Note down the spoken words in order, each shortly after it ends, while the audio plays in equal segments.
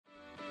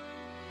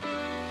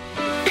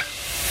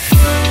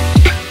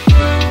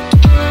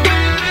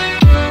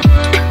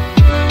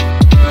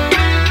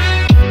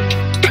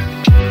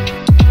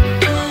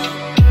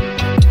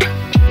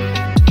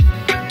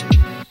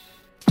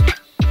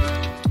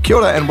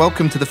Kia ora and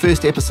welcome to the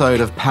first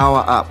episode of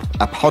Power Up,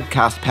 a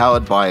podcast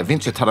powered by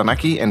Venture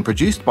Taranaki and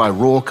produced by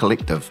Raw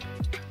Collective.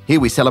 Here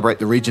we celebrate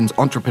the region's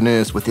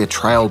entrepreneurs with their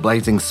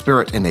trailblazing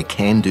spirit and their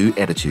can-do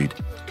attitude.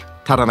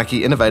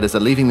 Taranaki innovators are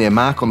leaving their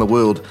mark on the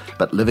world,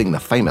 but living the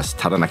famous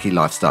Taranaki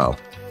lifestyle.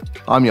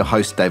 I'm your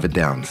host, David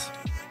Downs.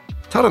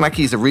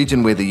 Taranaki is a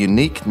region where the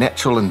unique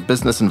natural and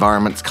business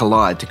environments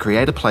collide to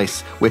create a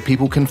place where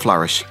people can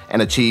flourish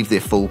and achieve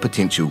their full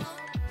potential.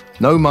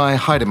 Nau mai,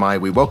 haere mai,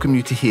 we welcome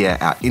you to hear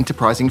our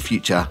enterprising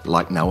future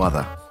like no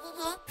other.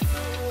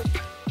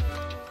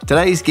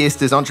 Today's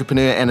guest is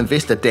entrepreneur and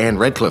investor Dan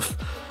Radcliffe.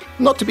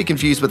 Not to be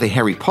confused with the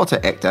Harry Potter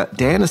actor,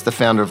 Dan is the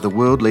founder of the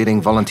world-leading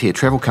volunteer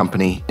travel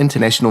company,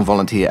 International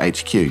Volunteer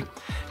HQ.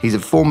 He's a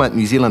former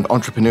New Zealand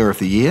Entrepreneur of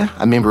the Year,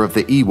 a member of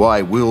the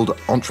EY World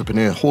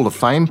Entrepreneur Hall of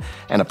Fame,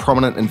 and a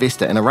prominent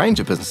investor in a range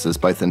of businesses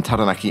both in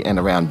Taranaki and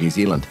around New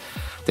Zealand.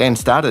 Dan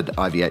started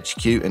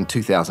IVHQ in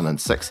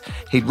 2006.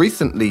 He'd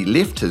recently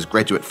left his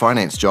graduate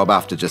finance job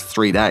after just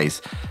 3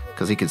 days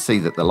because he could see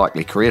that the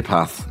likely career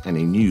path, and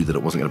he knew that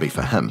it wasn't going to be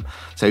for him.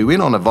 So he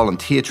went on a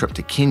volunteer trip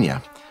to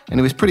Kenya, and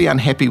he was pretty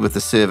unhappy with the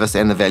service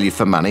and the value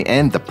for money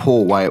and the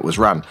poor way it was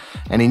run,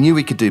 and he knew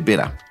he could do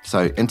better.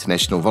 So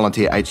International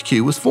Volunteer HQ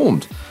was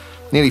formed.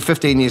 Nearly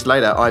 15 years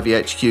later,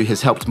 IVHQ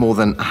has helped more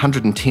than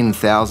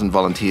 110,000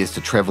 volunteers to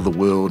travel the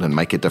world and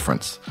make a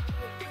difference.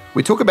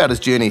 We talk about his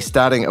journey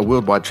starting a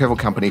worldwide travel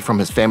company from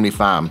his family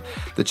farm,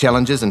 the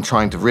challenges in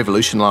trying to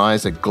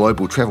revolutionise a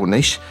global travel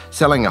niche,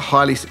 selling a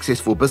highly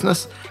successful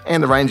business,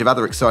 and the range of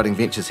other exciting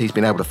ventures he's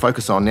been able to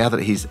focus on now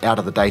that he's out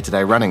of the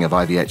day-to-day running of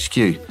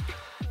IVHQ.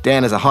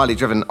 Dan is a highly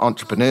driven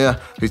entrepreneur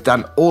who's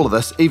done all of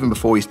this even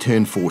before he's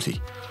turned 40.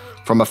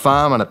 From a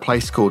farm in a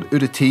place called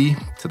Uriti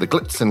to the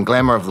glitz and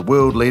glamour of the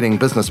world-leading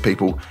business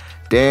people,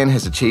 Dan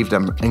has achieved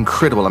an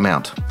incredible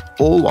amount,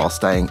 all while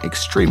staying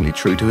extremely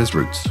true to his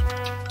roots.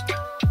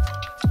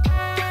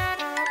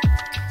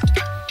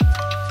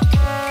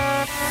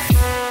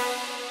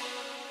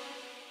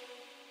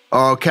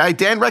 Okay,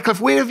 Dan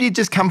Radcliffe, where have you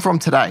just come from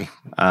today?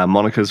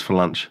 Monica's for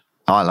lunch.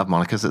 Oh, I love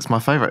Monica's. It's my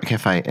favourite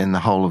cafe in the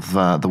whole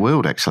of the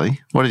world,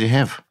 actually. What did you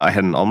have? I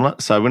had an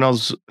omelette. So when I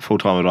was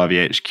full-time at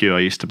IVHQ, I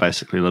used to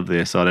basically live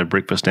there. So I'd have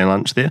breakfast and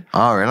lunch there.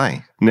 Oh,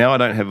 really? Now I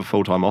don't have a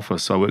full-time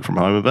office, so I work from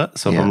home a bit.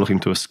 So if I'm looking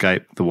to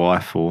escape the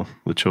wife or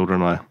the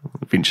children, I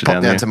venture down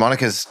there. Pop down to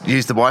Monica's,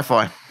 use the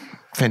Wi-Fi.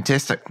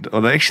 Fantastic.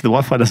 Oh, actually, the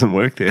Wi-Fi doesn't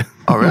work there.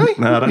 Oh, really?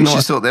 No, I don't know. You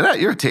should sort that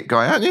out. You're a tech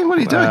guy, aren't you? What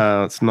are you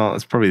doing? It's not.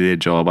 It's probably their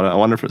job. I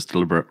wonder if it's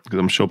deliberate, because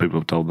I'm sure people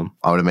have told them.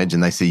 I would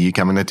imagine they see you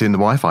coming, they turn the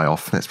Wi-Fi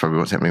off. That's probably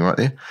what's happening right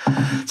there.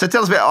 So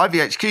tell us about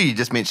IVHQ you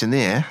just mentioned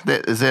there.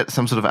 Is that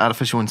some sort of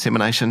artificial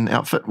insemination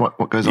outfit? What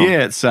goes on?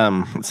 Yeah, it's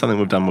something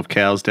we've done with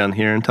cows down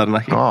here in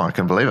Taranaki. Oh, I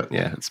can believe it.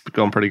 Yeah, it's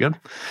gone pretty good.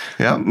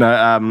 Yeah. No,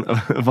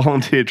 a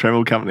volunteer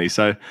travel company.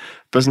 So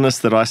business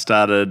that I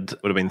started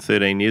would have been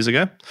 13 years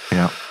ago.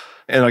 Yeah.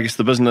 And I guess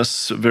the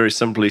business very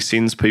simply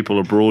sends people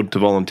abroad to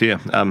volunteer.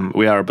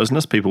 We are a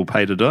business, people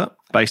pay to do it,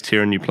 based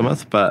here in New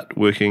Plymouth, but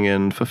working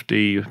in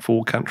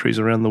 54 countries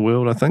around the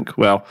world, I think.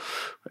 Well,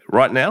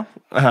 right now,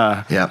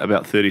 about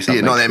 30-something.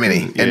 Yeah, not that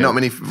many. Yeah. And not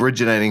many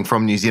originating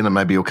from New Zealand,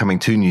 maybe, or coming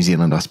to New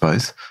Zealand, I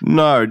suppose.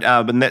 No,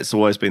 but that's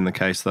always been the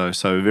case, though.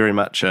 So very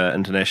much an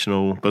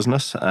international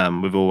business.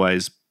 We've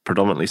always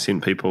predominantly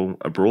sent people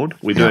abroad.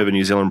 We do have a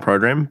New Zealand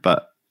program,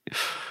 but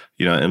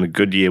you know, in a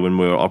good year when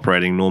we were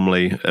operating,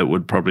 normally it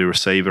would probably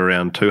receive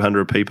around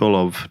 200 people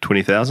of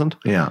 20,000.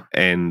 Yeah.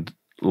 And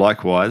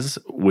likewise,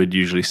 we'd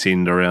usually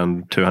send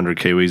around 200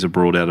 Kiwis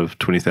abroad out of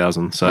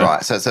 20,000. So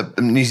right. So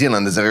New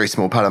Zealand is a very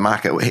small part of the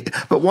market.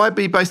 But why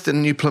be based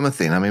in New Plymouth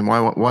then? I mean,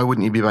 why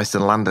wouldn't you be based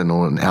in London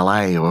or in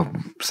LA or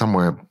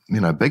somewhere,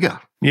 bigger?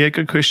 Yeah,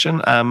 good question.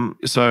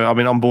 So, I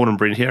mean, I'm born and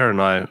bred here and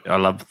I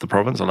love the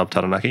province. I love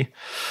Taranaki.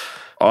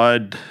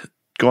 I'd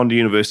gone to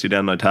university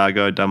down in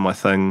Otago, done my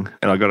thing,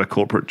 and I got a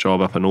corporate job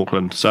up in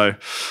Auckland. So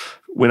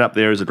went up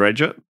there as a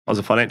graduate. I was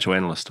a financial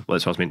analyst. Well,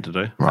 that's what I was meant to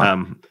do.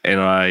 Right.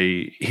 And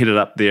I headed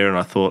up there and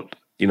I thought,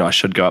 I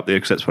should go up there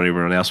because that's what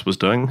everyone else was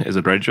doing as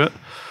a graduate,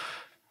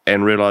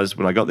 and realised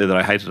when I got there that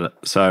I hated it.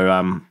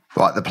 So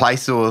like the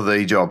place or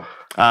the job?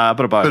 A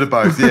bit of both. Bit of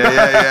both,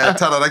 yeah.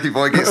 Taranaki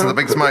boy gets to the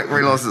big smoke,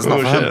 realises it's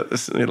not for him.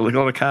 There's a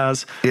lot of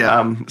cars.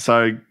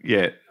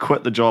 Yeah.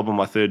 Quit the job on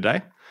my third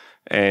day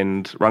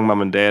and rung mum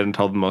and dad and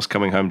told them I was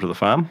coming home to the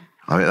farm.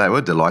 I mean, they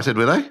were delighted,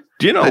 were they?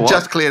 Do you know They what?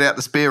 just cleared out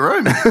the spare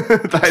room.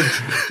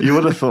 You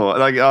would have thought,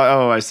 like I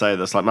always say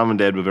this, like mum and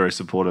dad were very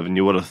supportive, and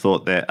you would have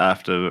thought that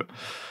after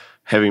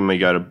having me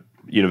go to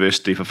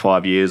university for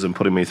 5 years and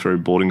putting me through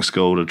boarding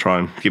school to try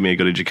and give me a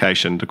good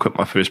education, to quit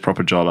my first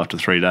proper job after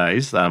 3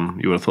 days, you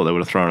would have thought they would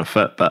have thrown a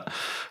fit, but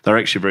they're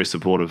actually very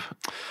supportive.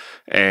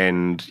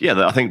 And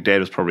I think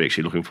Dad was probably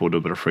actually looking forward to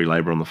a bit of free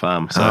labour on the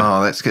farm. So.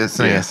 Oh, that's good.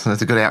 So, yes,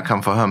 that's a good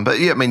outcome for him. But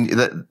yeah, I mean,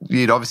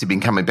 you'd obviously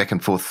been coming back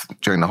and forth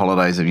during the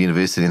holidays of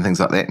university and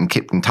things like that, and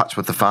kept in touch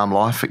with the farm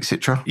life,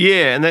 etc.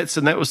 Yeah, and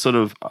that was sort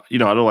of,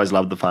 I'd always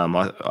loved the farm.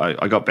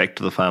 I got back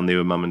to the farm there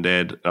with Mum and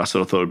Dad. And I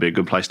sort of thought it would be a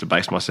good place to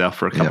base myself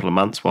for a couple of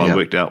months while I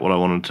worked out what I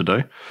wanted to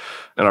do.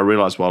 And I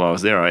realised while I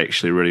was there, I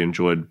actually really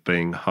enjoyed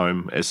being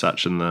home as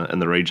such in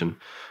the region.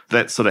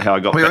 That's sort of how I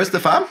got Where back. is the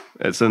farm?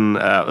 It's in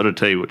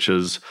Uriti, which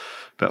is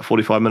about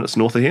 45 minutes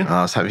north of here.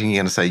 I was hoping you were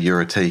going to say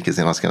Uriti, because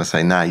then I was going to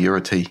say, nah,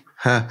 Uriti.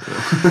 Huh.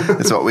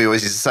 That's what we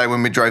always used to say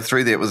when we drove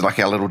through there. It was like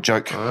our little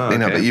joke. Okay.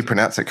 But you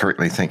pronounce it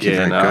correctly. Thank you.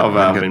 Yeah,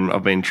 Very good.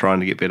 I've been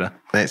trying to get better.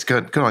 That's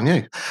good. Good on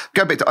you.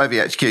 Go back to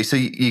OVHQ. So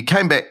you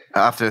came back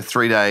after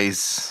 3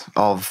 days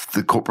of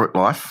the corporate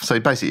life. So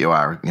basically you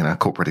are, a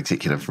corporate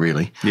executive,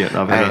 really.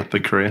 Yeah, I've had a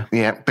big career.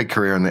 Yeah, big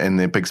career in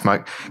the big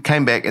smoke.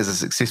 Came back as a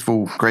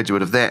successful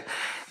graduate of that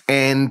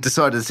and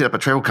decided to set up a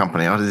travel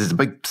company. There's a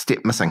big step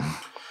missing.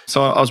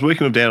 So I was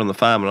working with Dad on the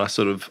farm, and I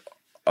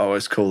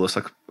always call this,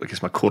 I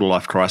guess, my quarter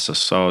life crisis.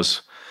 So I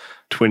was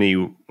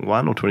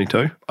 21 or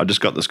 22. I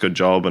just got this good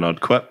job and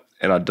I'd quit,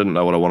 and I didn't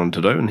know what I wanted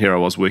to do. And here I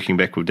was working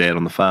back with Dad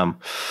on the farm.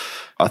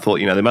 I thought,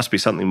 there must be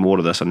something more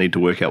to this. I need to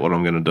work out what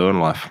I'm going to do in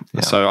life.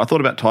 Yeah. So I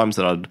thought about times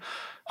that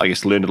I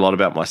guess, learned a lot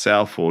about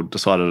myself, or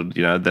decided,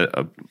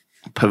 that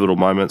pivotal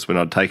moments when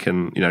I'd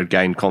taken,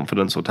 gained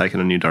confidence or taken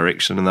a new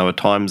direction. And there were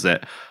times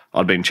that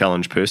I'd been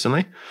challenged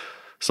personally.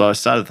 So I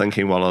started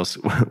thinking while I was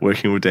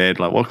working with Dad,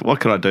 like, what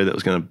could I do that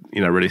was going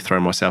to, really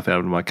throw myself out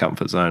of my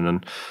comfort zone?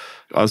 And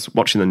I was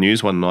watching the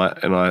news one night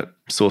and I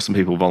saw some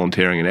people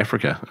volunteering in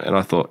Africa. And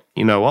I thought,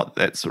 you know what,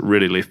 that's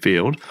really left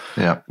field.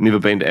 Yeah. Never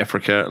been to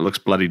Africa. It looks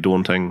bloody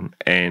daunting,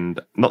 and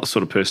not the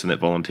sort of person that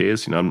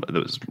volunteers.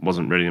 That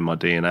wasn't really in my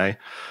DNA.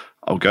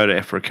 I'll go to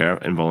Africa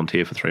and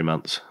volunteer for 3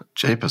 months.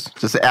 Jeepers,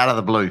 just out of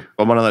the blue.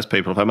 I'm one of those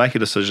people, if I make a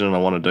decision and I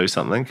want to do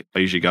something, I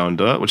usually go and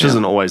do it, which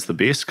isn't always the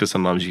best, because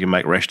sometimes you can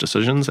make rash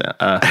decisions.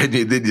 And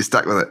then you're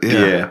stuck with it.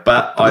 Yeah.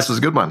 But this was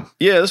a good one.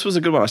 Yeah, this was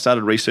a good one. I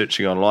started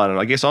researching online, and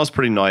I guess I was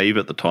pretty naive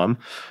at the time.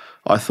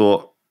 I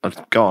thought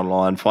I'd go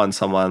online, find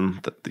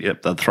someone,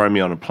 they'd throw me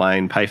on a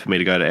plane, pay for me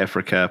to go to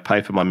Africa,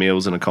 pay for my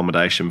meals and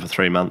accommodation for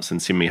 3 months,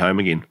 and send me home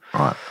again.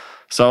 Right.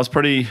 So I was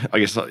pretty, I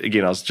guess,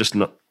 again, I was just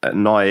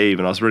naive,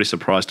 and I was really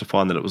surprised to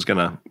find that it was going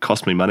to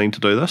cost me money to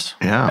do this.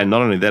 Yeah. And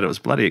not only that, it was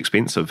bloody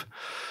expensive.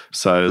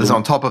 So this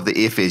on top of the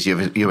airfares,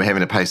 you were having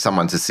to pay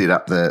someone to set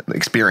up the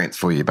experience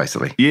for you,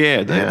 basically.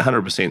 Yeah,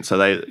 100%.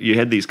 So you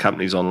had these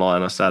companies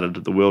online.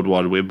 The World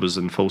Wide Web was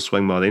in full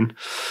swing by then,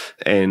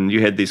 and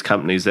you had these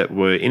companies that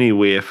were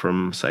anywhere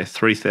from, say,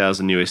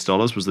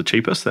 $3,000 was the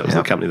cheapest. That was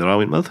the company that I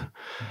went with,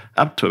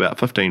 up to about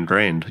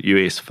 $15,000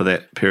 US for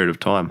that period of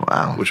time.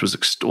 Wow, which was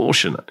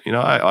extortionate.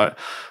 I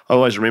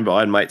always remember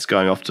I had mates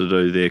going off to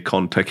do their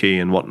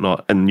Contiki and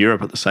whatnot in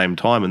Europe at the same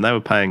time, and they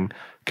were paying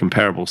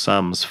comparable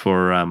sums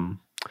for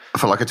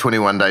like a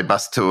 21-day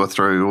bus tour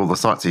through all the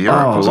sites of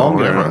Europe. Oh,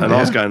 longer. And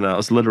I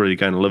was literally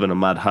going to live in a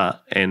mud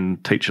hut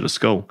and teach at a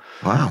school.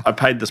 Wow. I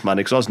paid this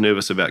money because I was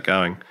nervous about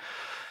going.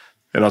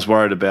 And I was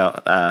worried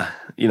about,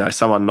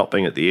 someone not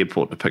being at the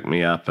airport to pick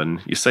me up.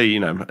 And you see,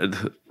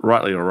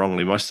 rightly or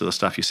wrongly, most of the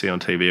stuff you see on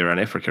TV around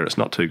Africa, it's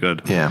not too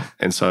good. Yeah.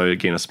 And so,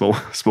 again, a small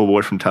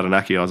boy from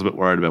Taranaki, I was a bit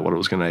worried about what it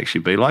was going to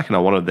actually be like. And I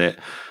wanted that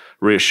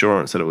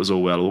reassurance that it was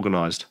all well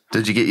organised.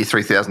 Did you get your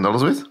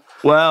 $3,000 worth?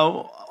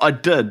 Well, I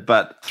did,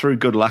 but through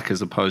good luck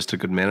as opposed to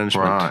good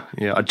management. Right.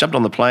 Yeah, I jumped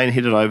on the plane,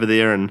 headed over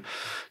there, and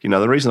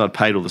the reason I'd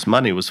paid all this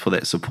money was for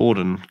that support,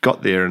 and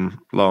got there, and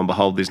lo and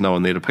behold, there's no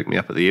one there to pick me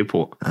up at the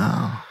airport.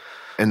 Oh.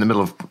 In the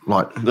middle of,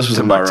 this was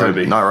in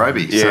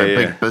Nairobi.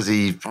 Big,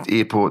 busy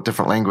airport,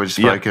 different language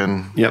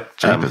spoken. Yep.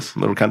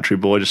 Little country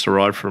boy just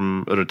arrived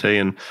from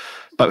Uriti,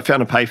 but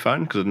found a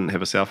payphone because I didn't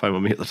have a cell phone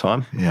with me at the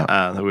time.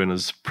 Yeah. They weren't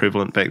as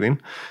prevalent back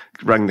then.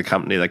 Rang the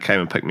company, they came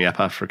and picked me up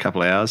after a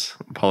couple of hours,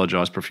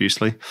 apologised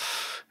profusely,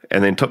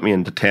 and then took me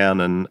into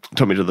town and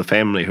took me to the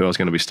family who I was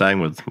going to be staying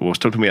with, or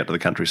took me out to the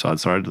countryside,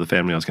 to the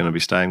family I was going to be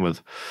staying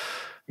with.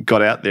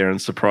 Got out there and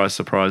surprise,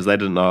 they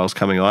didn't know I was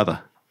coming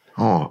either.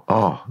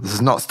 Oh, this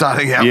is not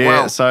starting out well.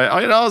 Yeah, so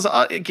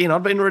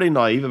I'd been really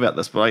naive about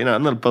this, but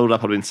in the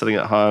build-up, I'd been sitting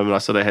at home and I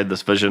sort of had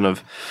this vision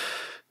of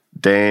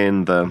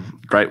Dan, the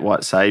great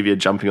white saviour,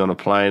 jumping on a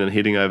plane and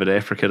heading over to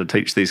Africa to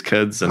teach these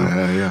kids.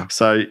 And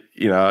so,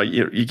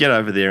 you get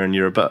over there and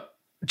you're a bit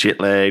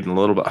jet-lagged and a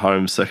little bit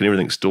homesick and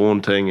everything's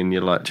daunting, and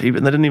you're like, gee,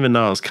 but they didn't even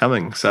know I was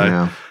coming.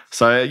 So,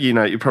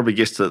 you probably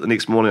guessed it. The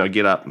next morning I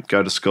get up,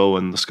 go to school,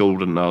 and the school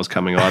didn't know I was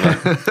coming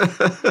either.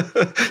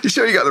 You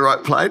sure you got the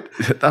right plane?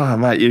 Oh,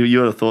 mate, you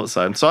would have thought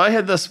so. And so I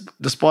had this,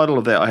 despite all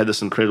of that, I had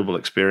this incredible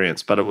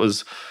experience, but it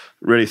was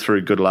really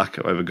through good luck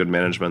over good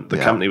management. The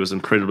company was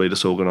incredibly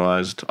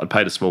disorganised. I'd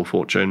paid a small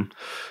fortune,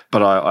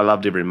 but I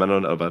loved every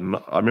minute of it. And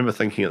I remember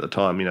thinking at the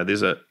time,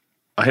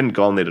 I hadn't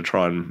gone there to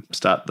try and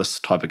start this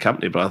type of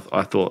company, but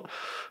I thought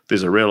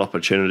there's a real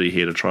opportunity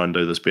here to try and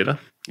do this better.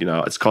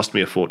 It's cost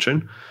me a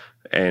fortune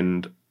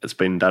and it's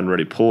been done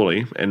really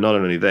poorly. And not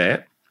only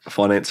that,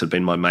 finance had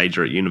been my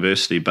major at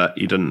university, but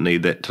you didn't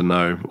need that to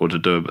know or to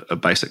do a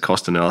basic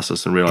cost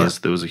analysis and realise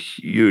there was a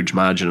huge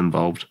margin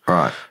involved.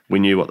 Right. We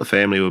knew what the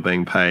family were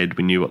being paid.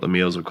 We knew what the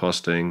meals were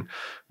costing.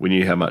 We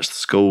knew how much the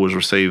school was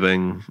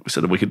receiving. We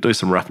said we could do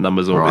some rough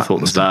numbers on what we thought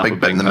the staff were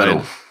being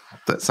paid.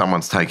 That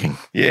someone's taking.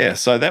 Yeah,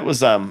 so that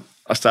was,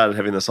 I I started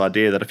having this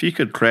idea that if you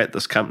could create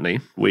this company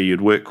where you'd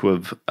work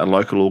with a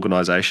local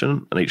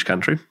organisation in each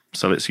country,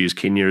 so let's use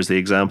Kenya as the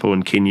example,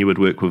 and Kenya would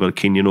work with a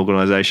Kenyan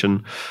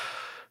organisation.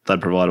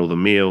 They'd provide all the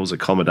meals,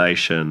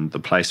 accommodation, the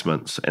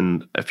placements.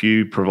 And if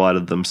you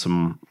provided them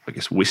some, I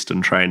guess,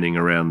 Western training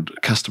around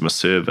customer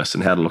service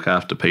and how to look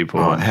after people.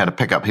 Right, how to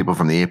pick up people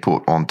from the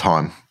airport on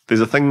time.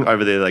 There's a thing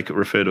over there they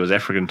refer to as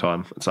African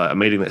time. It's like a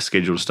meeting that's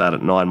scheduled to start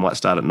at 9 might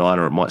start at 9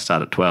 or it might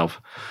start at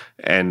 12.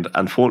 And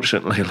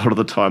unfortunately, a lot of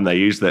the time they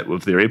use that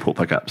with their airport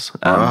pickups,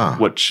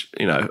 which,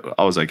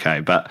 I was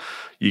okay. But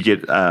you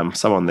get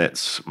someone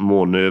that's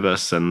more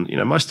nervous, and,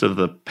 most of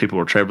the people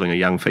who are traveling are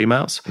young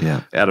females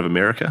out of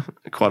America,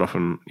 quite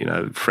often,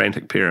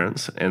 frantic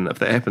parents. And if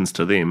that happens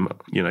to them,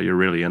 you're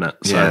really in it.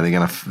 So, yeah,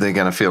 they're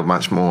gonna feel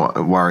much more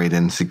worried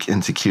and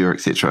insecure,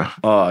 etc.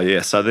 Oh,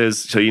 yeah. So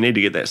you need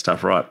to get that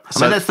stuff right.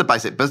 I mean, that's the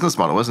basic business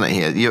model, isn't it,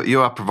 here?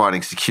 You are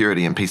providing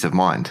security and peace of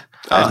mind.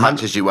 As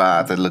much as you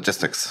are the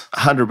logistics.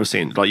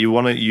 100%. Like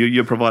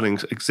you're providing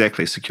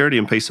exactly security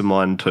and peace of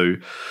mind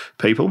to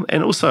people,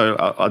 and also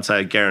I'd say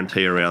a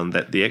guarantee around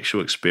that the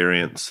actual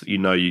experience.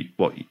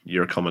 What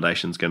your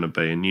accommodation is going to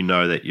be, and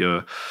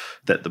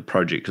that the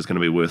project is going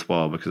to be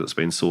worthwhile because it's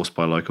been sourced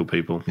by local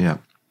people. Yeah.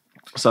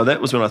 So that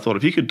was when I thought,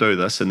 if you could do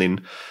this,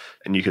 and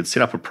you could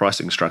set up a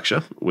pricing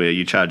structure where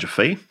you charge a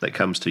fee that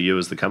comes to you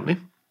as the company.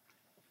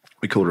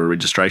 We call it a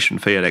registration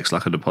fee. It acts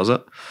like a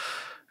deposit.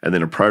 And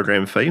then a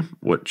program fee,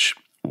 which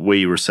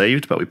we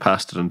received, but we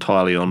passed it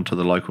entirely on to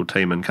the local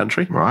team and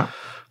country. Right.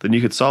 Then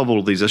you could solve all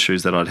of these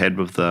issues that I'd had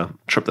with the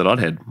trip that I'd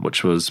had,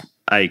 which was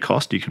A,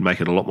 cost. You could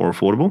make it a lot more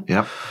affordable.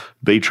 Yep.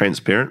 B,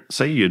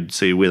 transparency. You'd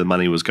see where the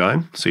money was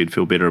going, so you'd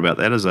feel better about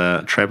that as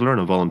a traveller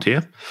and a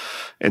volunteer.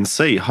 And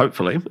C,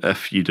 hopefully,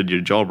 if you did your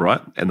job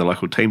right and the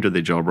local team did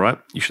their job right,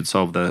 you should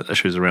solve the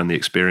issues around the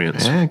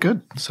experience. Yeah,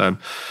 good. So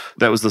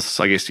that was this,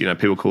 I guess,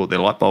 people call it their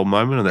light bulb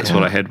moment, and that's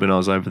what I had when I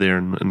was over there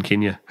in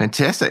Kenya.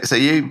 Fantastic. So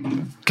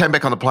you came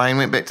back on the plane,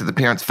 went back to the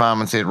parents'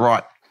 farm and said,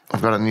 right,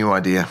 I've got a new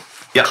idea.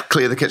 Yeah.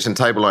 Clear the kitchen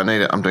table, I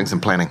need it. I'm doing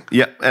some planning.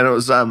 Yeah, and it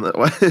was,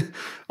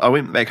 I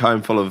went back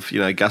home full of,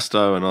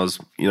 gusto, and I was,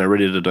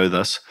 ready to do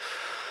this.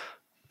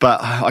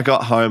 But I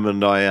got home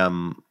and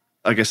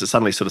I guess it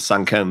suddenly sort of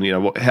sunk in,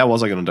 how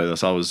was I going to do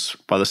this?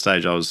 By this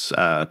stage, I was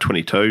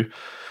 22.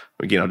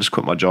 Again, I just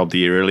quit my job the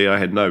year earlier. I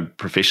had no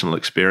professional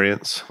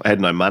experience. I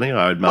had no money.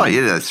 I owed money.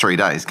 Oh, yeah, that's 3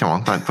 days. Come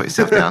on, don't put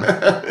yourself down.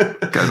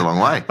 It goes a long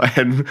way. I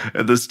had,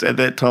 at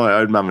that time, I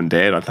owed mum and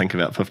dad, I think,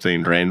 about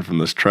 15 grand from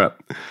this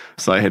trip.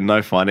 So I had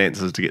no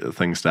finances to get the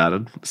thing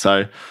started.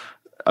 So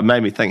it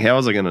made me think, how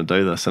was I going to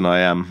do this?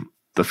 And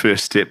the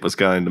first step was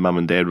going to mum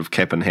and dad with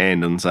cap in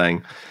hand and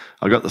saying,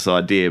 I got this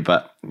idea,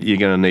 but you're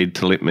going to need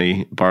to let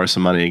me borrow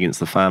some money against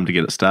the farm to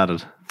get it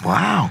started.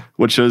 Wow.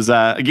 Which was,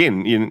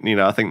 again,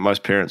 I think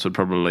most parents would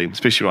probably,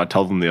 especially when I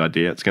told them the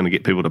idea, it's going to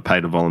get people to pay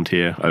to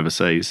volunteer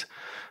overseas.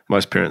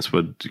 Most parents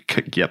would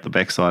kick you up the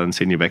backside and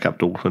send you back up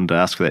to Auckland to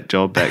ask for that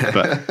job back.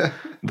 But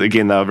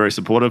again, they were very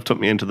supportive, took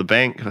me into the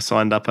bank. I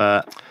signed up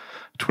a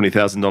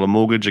 $20,000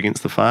 mortgage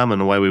against the farm,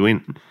 and away we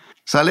went.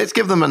 So let's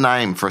give them a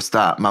name for a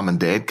start, Mum and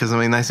Dad, because,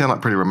 they sound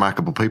like pretty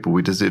remarkable people.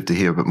 We deserve to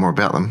hear a bit more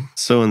about them.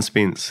 Sue and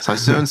Spence. So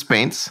Sue and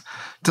Spence,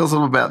 tell us a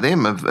little about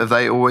them. Have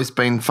they always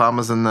been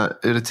farmers in the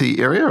Iriti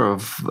area, or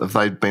have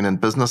they been in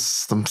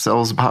business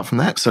themselves apart from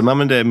that? So Mum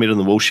and Dad met in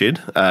the wool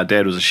shed.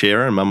 Dad was a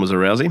shearer and Mum was a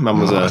rousey.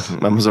 Mum was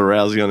a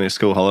rousey on their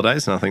school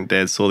holidays, and I think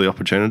Dad saw the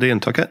opportunity and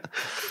took it.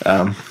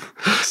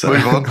 So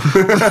move on.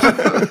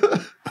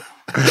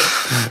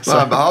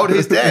 So behold,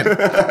 here's Dad.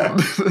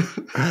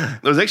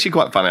 It was actually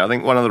quite funny. I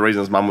think one of the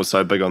reasons Mum was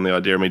so big on the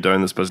idea of me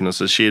doing this business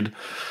is she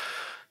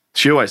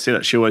always said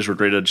it. She always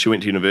regretted. She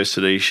went to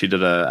university. She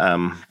did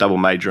a double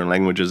major in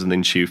languages, and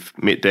then she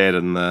met Dad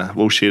in the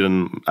wool shed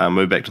and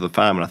moved back to the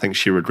farm. And I think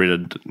she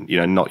regretted,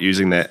 not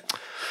using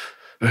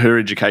her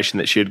education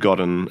that she had got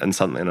in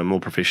something in a more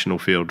professional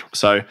field.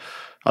 So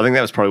I think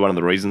that was probably one of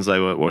the reasons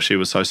she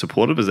was so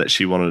supportive, is that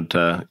she wanted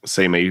to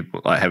see me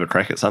have a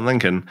crack at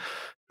something. And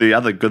the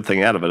other good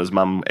thing out of it is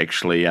Mum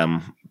actually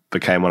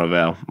became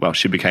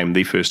she became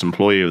the first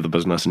employee of the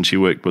business, and she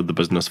worked with the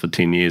business for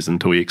 10 years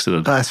until we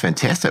exited. Oh, that's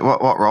fantastic.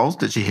 What roles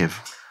did she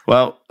have?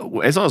 Well,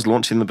 as I was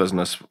launching the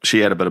business,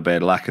 she had a bit of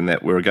bad luck in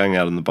that we were going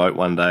out on the boat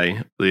one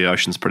day. The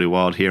ocean's pretty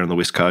wild here on the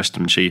west coast,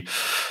 and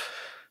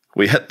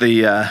we hit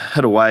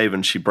a wave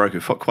and she broke her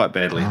foot quite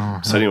badly.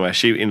 Oh, so anyway,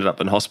 she ended up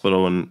in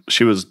hospital, and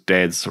she was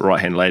Dad's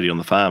right-hand lady on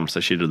the farm. So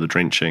she did the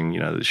drenching,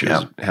 she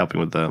was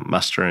helping with the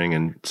mustering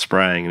and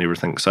spraying and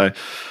everything. So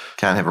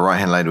can't have a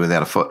right-hand lady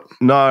without a foot.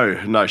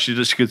 No, she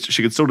could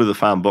still do the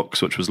farm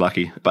books, which was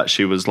lucky, but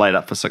she was laid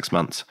up for 6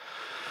 months.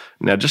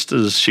 Now, just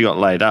as she got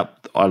laid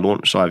up, I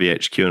launched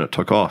IVHQ and it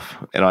took off,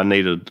 and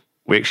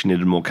we actually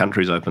needed more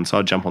countries open. So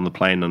I'd jump on the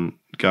plane and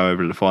go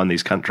over to find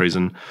these countries,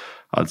 and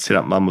I'd set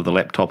up Mum with a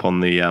laptop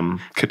on the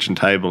kitchen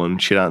table,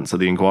 and she'd answer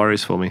the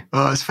inquiries for me.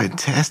 Oh, that's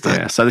fantastic.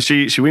 Yeah, so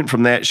she went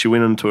from that, she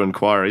went into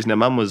inquiries. Now,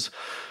 Mum was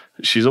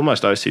she's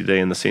almost OCD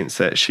in the sense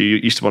that she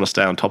used to want to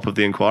stay on top of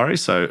the inquiry.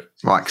 So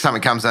Right,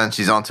 something comes in,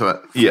 she's onto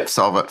it,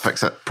 solve it,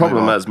 fix it.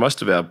 Problem is,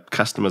 most of our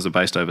customers are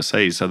based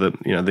overseas, so that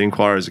the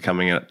inquiries are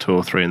coming in at 2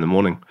 or 3 in the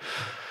morning.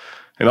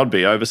 And I'd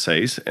be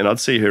overseas, and I'd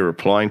see her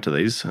replying to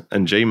these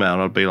in Gmail,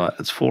 and I'd be like,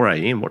 it's 4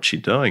 a.m., what's she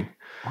doing?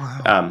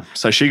 Wow.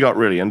 So she got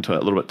really into it,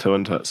 a little bit too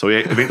into it. So we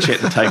eventually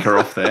had to take her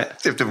off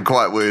that. You have to have a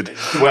quiet word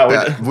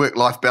about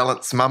work-life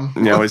balance, Mum.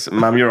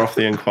 Mum, you're off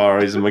the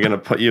inquiries, and we're going to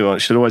put you on.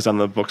 She'd always done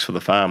the books for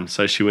the farm,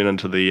 so she went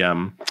into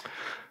the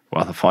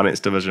finance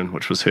division,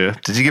 which was her.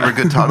 Did you give her a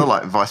good title,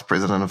 like Vice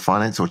President of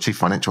Finance or Chief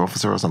Financial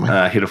Officer or something?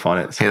 Head of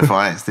Finance. Head of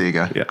Finance, there you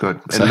go. Yeah.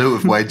 Good. In lieu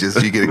of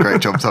wages, you get a great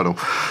job title.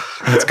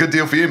 It's a good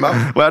deal for you,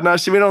 Mum. Well, no,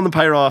 she went on the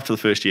payroll after the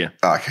first year.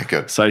 Oh, okay,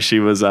 good. So she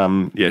was,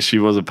 she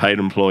was a paid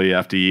employee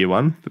after year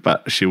 1,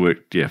 but she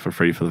worked, for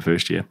free for the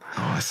first year.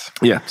 Nice.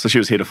 Yeah, so she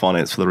was head of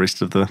finance for the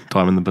rest of the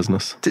time in the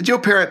business. Did your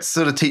parents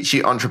sort of teach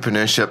you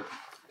entrepreneurship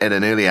at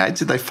an early age?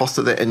 Did they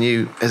foster that in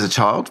you as a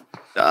child?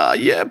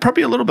 Yeah,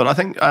 probably a little bit. I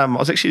think I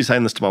was actually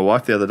saying this to my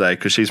wife the other day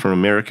because she's from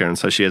America, and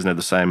so she hasn't had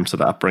the same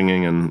sort of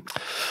upbringing and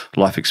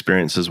life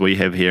experiences we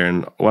have here.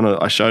 And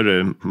I showed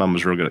her, Mum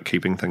was real good at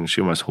keeping things. She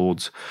almost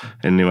hoards.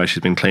 And anyway,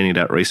 she's been cleaning it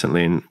out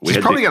recently. And she's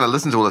probably going to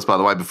listen to all this, by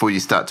the way, before you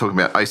start talking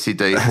about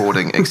OCD,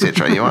 hoarding,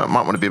 etc. You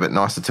might want to be a bit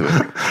nicer to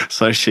her.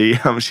 So she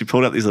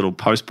pulled out these little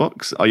post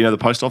books. Oh, the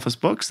post office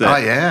books.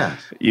 That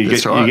you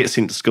get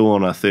sent to school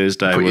on a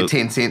Thursday. Put your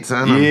 10 cents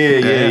in.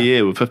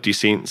 Yeah, with 50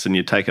 cents, and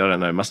you take it. I don't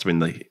know. It must have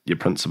been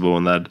your principal,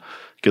 and they'd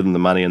give them the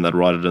money and they'd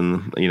write it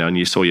in, and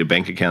you saw your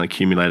bank account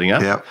accumulating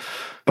up. Yep.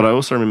 But I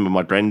also remember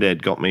my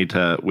granddad got me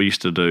we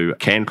used to do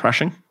can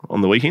crushing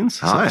on the weekends.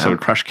 So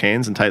we'd crush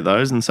cans and take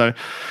those. And so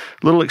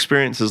little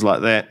experiences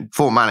like that.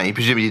 For money,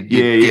 presumably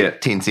you'd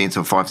get 10 cents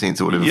or 5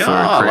 cents or whatever for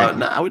a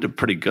crack. We did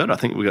pretty good. I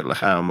think we got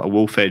like a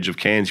wolf edge of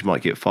cans, you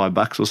might get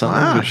 $5 or something.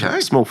 Wow, which is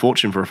a small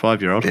fortune for a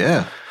 5-year-old.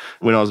 Yeah.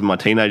 When I was in my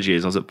teenage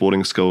years, I was at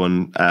boarding school,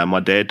 and my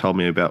dad told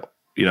me about,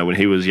 when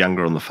he was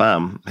younger on the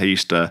farm, he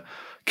used to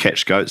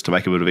catch goats to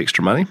make a bit of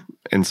extra money.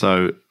 And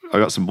so I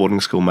got some boarding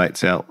school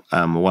mates out,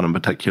 one in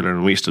particular,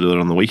 and we used to do it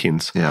on the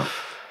weekends. Yeah.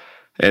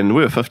 And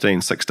we were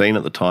 15, 16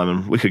 at the time,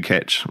 and we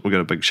got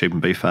a big sheep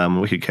and beef farm,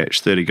 and we could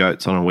catch 30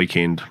 goats on a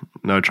weekend,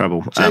 no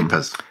trouble.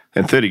 Jeepers.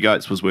 And 30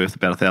 goats was worth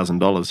about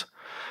 $1,000.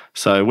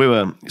 So we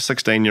were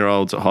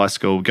 16-year-olds at high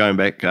school going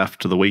back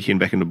after the weekend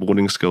back into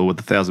boarding school with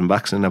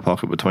 $1,000 in our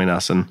pocket between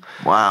us. And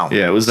wow.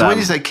 Yeah, it was. So when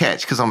you say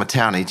catch, because I'm a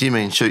townie, do you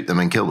mean shoot them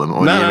and kill them,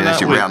 or do you mean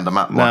actually round them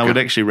up? No, we'd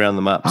actually round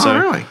them up. Oh,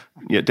 really?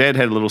 Yeah, Dad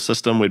had a little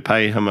system. We'd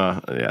pay him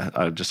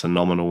just a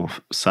nominal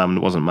sum.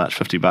 It wasn't much,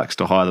 $50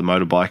 to hire the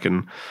motorbike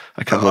and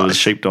a couple of his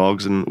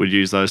sheepdogs, and we'd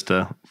use those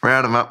to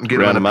round them up and get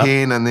them in a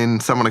pen, and then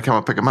someone would come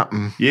and pick them up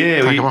and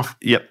take them off.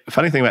 Yep.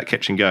 Funny thing about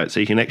catching goats,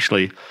 so you can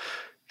actually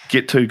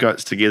get 2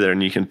 goats together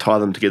and you can tie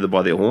them together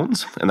by their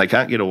horns, and they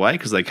can't get away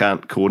because they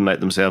can't coordinate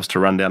themselves to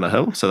run down a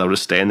hill, so they'll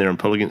just stand there and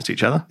pull against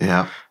each other.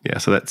 Yeah. Yeah,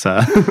 so that's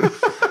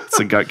it's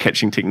a goat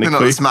catching technique. They're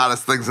not the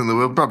smartest things in the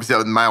world. Probably so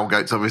with male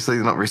goats, obviously.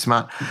 They're not very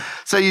smart.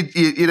 So you'd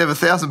have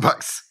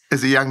 $1,000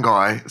 as a young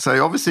guy.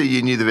 So obviously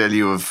you knew the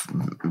value of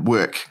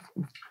work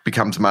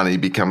becomes money,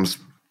 becomes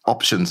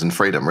options and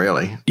freedom,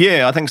 really.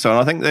 Yeah, I think so. And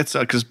I think that's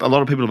because a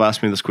lot of people have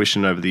asked me this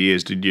question over the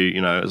years. Did you,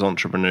 is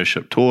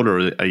entrepreneurship taught,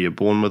 or are you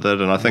born with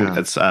it? And I think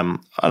it's, I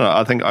don't know,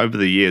 I think over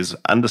the years,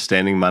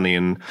 understanding money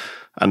and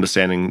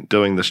understanding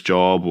doing this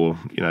job or,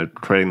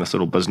 creating this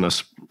little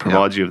business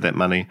provides you with that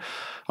money.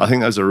 I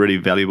think those are really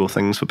valuable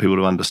things for people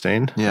to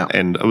understand. Yeah.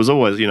 And it was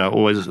always,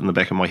 always in the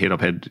back of my head,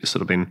 I've had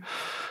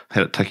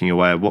it ticking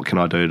away of what can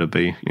I do to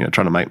be,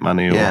 trying to make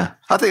money. Yeah.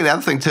 I think the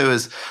other thing too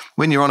is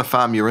when you're on a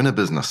farm, you're in a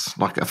business.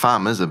 Like a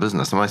farm is a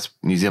business. Most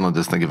New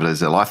Zealanders think of it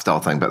as a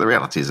lifestyle thing, but the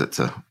reality is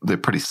they're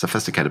pretty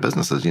sophisticated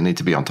businesses. You need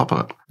to be on top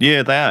of it.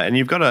 Yeah, they are. And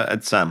you've got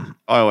to,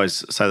 I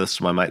always say this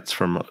to my mates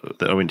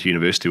that I went to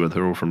university with,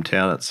 who are all from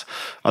town.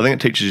 I think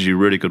it teaches you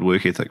really good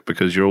work ethic,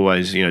 because you're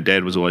always,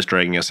 Dad was always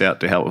dragging us out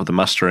to help with the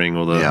mustering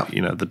or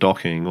the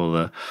docking or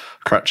the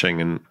crutching,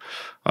 and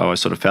I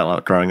always sort of felt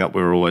like growing up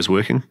we were always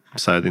working.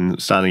 So then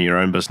starting your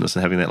own business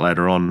and having that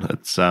later on,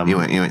 it's... You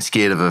weren't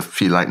scared of a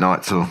few late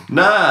nights or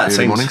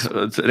early mornings?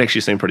 It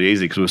actually seemed pretty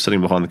easy because we were sitting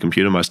behind the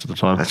computer most of the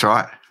time. That's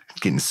right.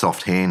 Getting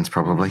soft hands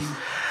probably,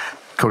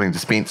 according to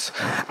Spence.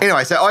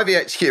 Anyway, so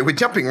IVHQ, we're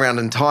jumping around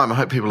in time. I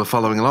hope people are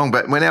following along.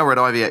 But we're now at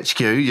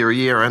IVHQ. You're a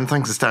year in.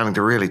 Things are starting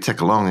to really tick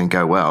along and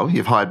go well.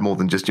 You've hired more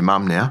than just your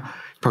mum now.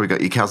 You've probably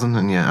got your cousin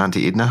and your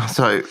Auntie Edna.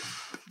 So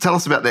tell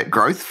us about that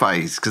growth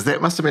phase, because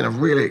that must have been a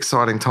really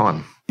exciting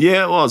time.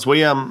 Yeah, it was.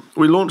 We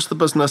launched the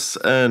business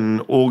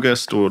in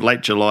August or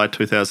late July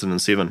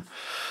 2007.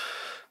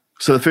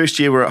 So the first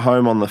year we were at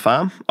home on the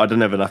farm. I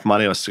didn't have enough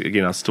money. I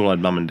still owed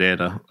Mum and Dad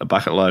a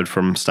bucket load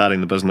from starting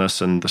the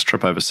business and this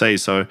trip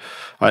overseas. So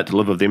I had to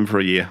live with them for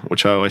a year,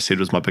 which I always said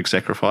was my big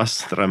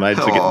sacrifice that I made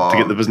to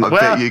get the business. I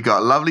bet you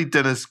got lovely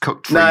dinners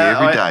cooked for you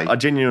every day. I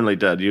genuinely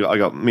did. I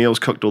got meals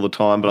cooked all the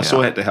time, but I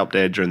still had to help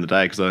Dad during the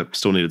day because I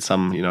still needed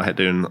some, I had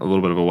to earn a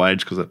little bit of a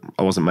wage because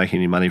I wasn't making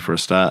any money for a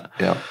start.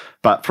 Yeah.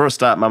 But for a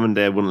start, Mum and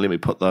Dad wouldn't let me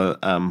put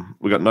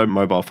we got no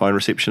mobile phone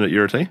reception at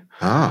Urity.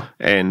 Oh.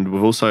 And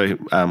we've also,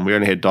 we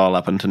only had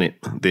dial-up internet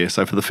there.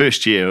 So for the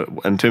first year,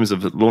 in terms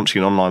of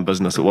launching an online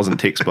business, it wasn't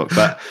textbook.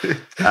 But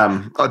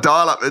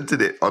dial-up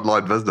internet,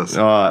 online business.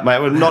 Oh,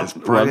 mate,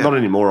 not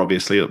anymore,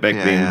 obviously. Back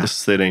then, this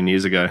is 13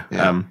 years ago.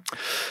 Yeah.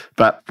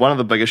 But one of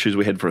the big issues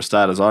we had for a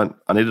start is I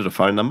needed a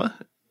phone number.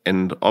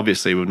 And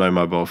obviously with no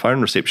mobile phone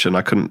reception,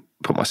 I couldn't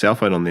put my cell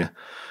phone on there.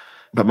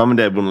 But Mum and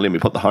Dad wouldn't let me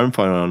put the home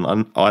phone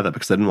on either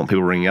because they didn't want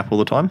people ringing up all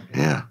the time.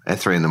 Yeah, at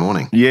 3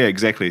 a.m. Yeah,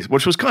 exactly,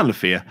 which was kind of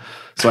fair.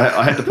 So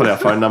I had to put my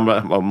phone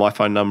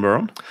number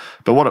on.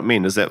 But what it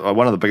meant is that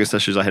one of the biggest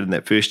issues I had in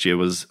that first year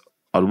was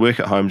I'd work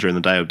at home during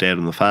the day with Dad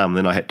on the farm.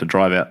 Then I had to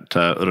drive out to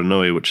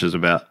Uranui, which is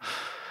about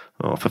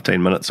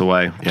 15 minutes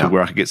away to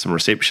where I could get some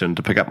reception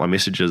to pick up my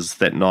messages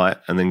that night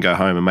and then go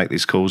home and make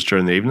these calls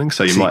during the evening.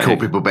 So you might call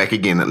people back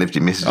again that left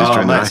you messages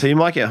during the day. So you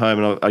might get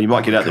home and you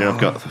might get out there and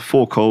I've got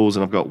 4 calls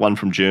and I've got one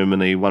from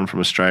Germany, one from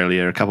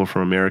Australia, a couple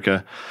from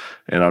America.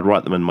 And I'd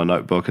write them in my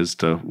notebook as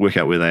to work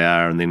out where they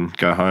are and then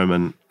go home.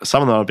 And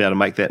some of them I'd be able to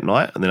make that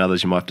night, and then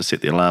others you might have to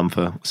set the alarm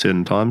for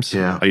certain times.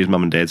 Yeah. I used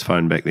Mum and Dad's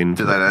phone back then.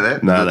 Do they know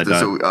that? No, they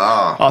don't.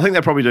 I think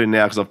they probably do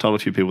now because I've told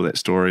a few people that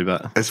story.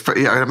 But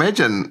I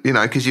imagine,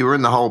 because you were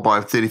in the hole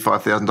by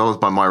 $35,000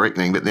 by my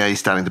reckoning, but now you're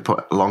starting to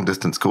put long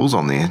distance calls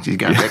on there. You're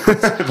going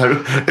backwards.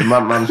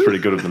 Mum's pretty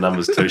good with the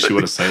numbers too. She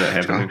would have seen it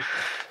happening.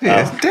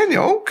 Yeah.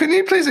 Daniel, can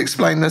you please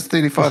explain this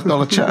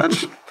 $35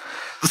 charge?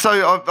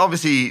 So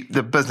obviously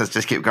the business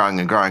just kept growing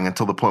and growing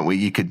until the point where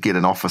you could get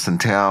an office in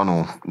town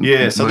or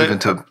move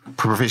into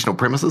professional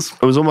premises.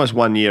 It was almost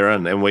 1 year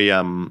in, and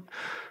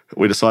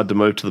we decided to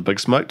move to the Big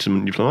Smoke to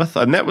New Plymouth.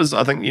 And that was,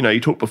 I think, you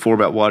talked before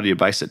about why do you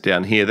base it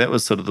down here. That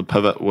was sort of the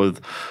pivot with,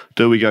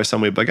 do we go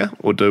somewhere bigger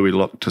or do we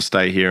look to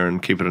stay here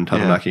and keep it in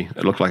Taranaki? Yeah.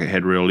 It looked like it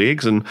had real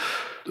legs. And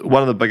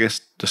one of the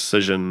biggest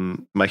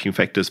decision-making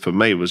factors for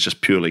me was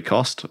just purely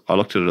cost. I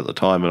looked at it at the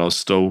time and I was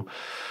still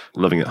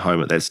living at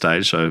home at that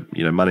stage, so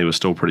money was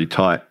still pretty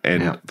tight,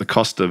 and the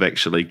cost of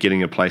actually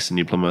getting a place in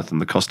New Plymouth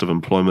and the cost of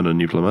employment in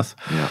New Plymouth,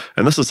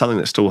 and this is something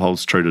that still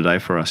holds true today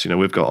for us.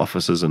 We've got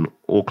offices in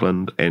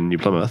Auckland and New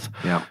Plymouth,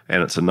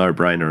 and it's a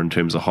no-brainer in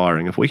terms of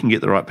hiring. If we can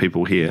get the right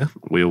people here,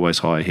 we always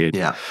hire here.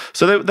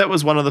 So that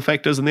was one of the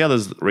factors, and the other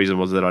reason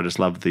was that I just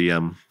loved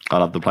I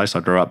loved the place.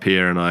 I grew up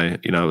here, and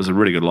it was a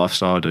really good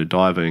lifestyle. I do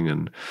diving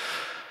and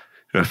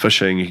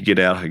fishing. You could get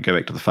out, I could go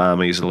back to the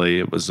farm easily.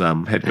 It was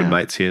had good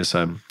mates here,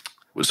 so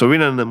we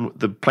went in, and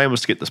the plan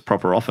was to get this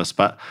proper office,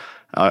 but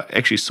I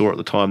actually saw at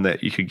the time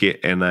that you could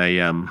get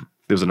there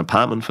was an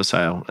apartment for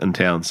sale in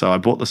town. So I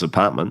bought this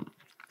apartment.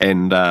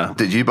 And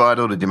did you buy it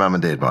or did your mum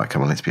and dad buy it?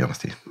 Come on, let's be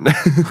honest here.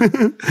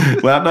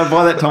 Well, no,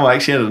 by that time I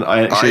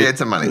actually had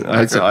some money.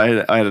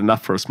 I had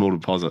enough for a small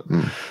deposit.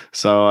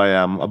 So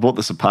I bought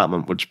this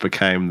apartment, which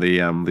became the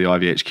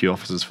IVHQ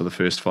offices for the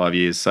first 5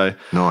 years. So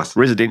nice.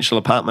 Residential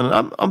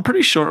apartment. I'm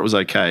pretty sure it was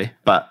okay,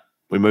 but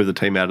we moved the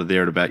team out of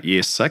there at about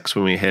year 6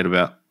 when we had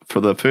for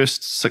the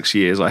first 6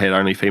 years, I had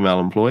only female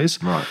employees.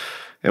 Right.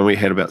 And we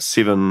had about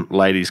 7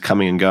 ladies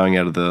coming and going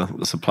out of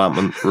this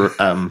apartment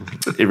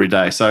every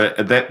day. So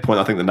at that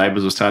point, I think the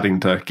neighbours were starting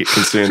to get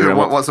concerned. Sure,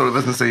 what sort of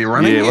business are you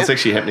running? Yeah, what's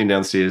actually happening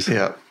downstairs.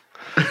 Yeah.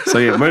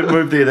 So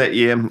moved there that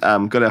year,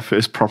 got our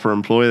first proper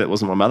employee. That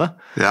wasn't my mother.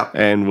 Yeah.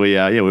 And we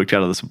worked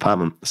out of this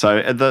apartment.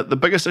 So the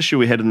biggest issue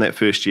we had in that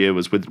first year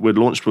was we'd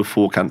launched with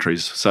 4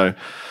 countries. So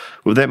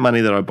with that money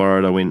that I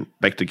borrowed, I went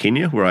back to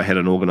Kenya where I had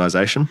an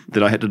organisation.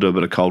 Then I had to do a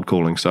bit of cold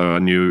calling. So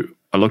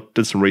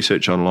did some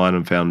research online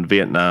and found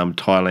Vietnam,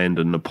 Thailand,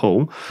 and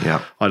Nepal.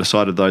 Yeah. I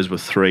decided those were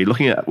 3.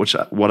 Looking at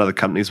what other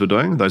companies were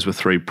doing, those were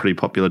 3 pretty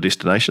popular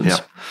destinations. Yeah.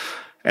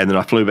 And then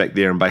I flew back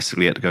there and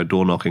basically had to go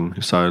door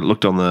knocking. So I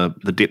looked on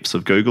the depths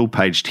of Google,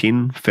 page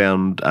 10,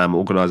 found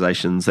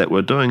organisations that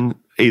were doing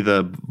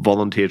either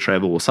volunteer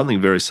travel or something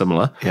very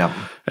similar. Yeah.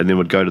 And then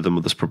would go to them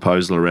with this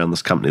proposal around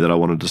this company that I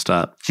wanted to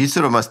start. So you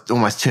sort of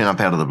almost turn up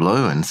out of the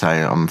blue and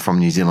say, I'm from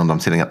New Zealand, I'm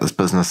setting up this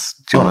business.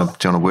 Do you want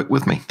to work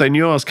with me? They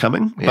knew I was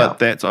coming,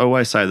 but I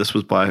always say this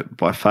was by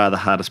far the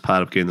hardest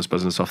part of getting this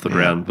business off the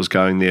ground, was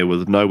going there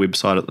with no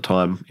website at the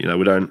time.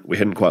 We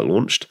hadn't quite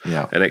launched,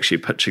 and actually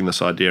pitching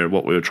this idea of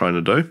what we were trying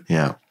to do.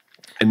 Yeah.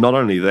 And not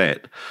only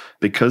that,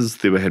 because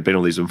there had been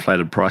all these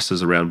inflated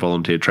prices around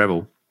volunteer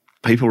travel,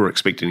 people were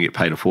expecting to get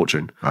paid a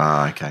fortune.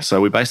 Ah, okay. So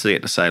we basically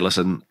had to say,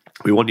 listen,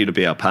 we want you to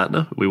be our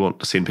partner. We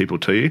want to send people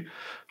to you.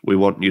 We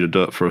want you to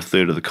do it for a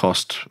third of the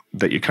cost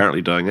that you're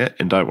currently doing it.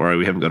 And don't worry,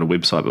 we haven't got a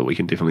website, but we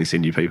can definitely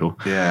send you people.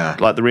 Yeah.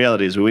 Like the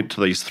reality is we went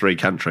to these 3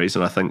 countries,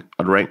 and I think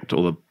I'd ranked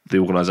all the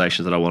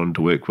organisations that I wanted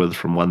to work with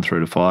from 1 through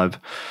to 5.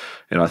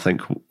 And I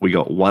think we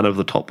got one of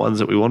the top ones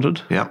that we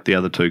wanted. Yeah. The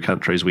other 2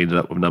 countries, we ended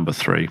up with number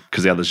 3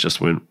 because the others just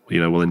weren't,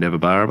 willing to have a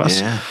bar of us.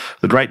 Yeah.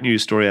 The great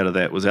news story out of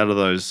that was out of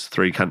those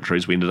 3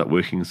 countries, we ended up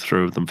working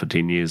through with them for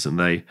 10 years. And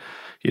they,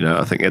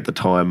 I think at the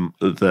time,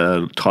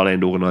 the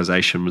Thailand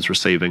organisation was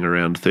receiving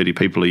around 30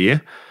 people a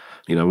year.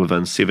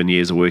 within 7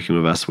 years of working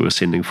with us, we were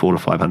sending 400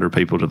 to 500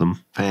 people to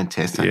them.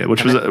 Fantastic. Yeah,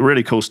 which was a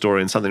really cool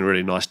story and something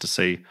really nice to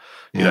see,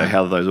 you know,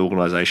 how those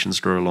organisations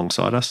grew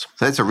alongside us.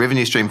 So that's a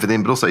revenue stream for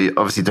them, but also you're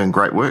obviously doing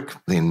great work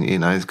then, you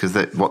know, because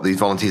what these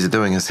volunteers are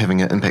doing is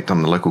having an impact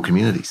on the local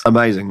communities.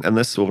 Amazing. And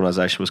this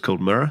organisation was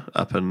called Mirror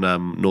up in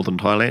northern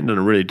Thailand, and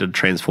it really did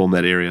transform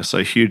that area. So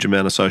a huge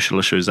amount of social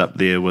issues up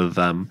there with...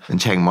 in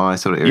Chiang Mai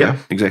sort of area? Yeah,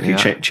 exactly.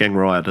 Yeah. Chiang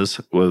Rai it is,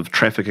 with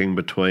trafficking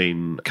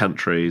between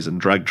countries and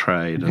drug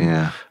trade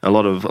and a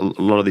lot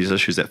of these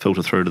issues that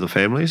filter through to the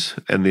families.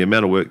 And the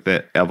amount of work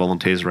that our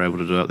volunteers were able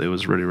to do up there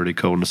was really, really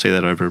cool. And to see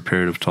that over a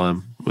period of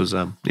time was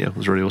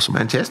really awesome.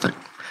 Fantastic.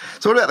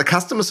 So what about the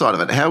customer side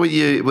of it? How were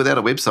you, without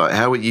a website,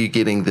 how were you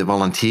getting the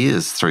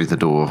volunteers through the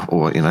door,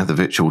 or, you know, the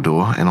virtual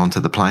door and onto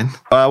the plane?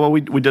 Well,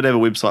 we did have a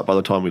website by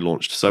the time we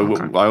launched. So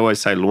I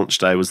always say launch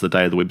day was the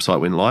day the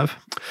website went live.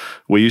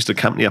 We used a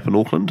company up in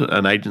Auckland,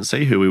 an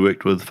agency who we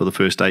worked with for the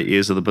first 8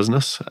 years of the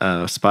business,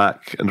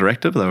 Spark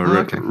Interactive. They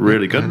were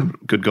really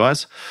good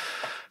guys.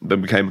 They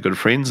became good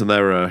friends, and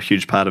they were a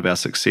huge part of our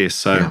success.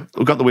 So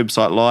we got the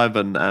website live,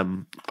 and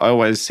I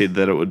always said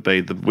that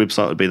the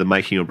website would be the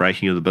making or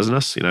breaking of the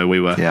business. You know,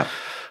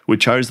 we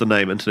chose the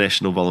name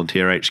International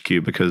Volunteer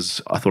HQ because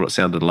I thought it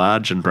sounded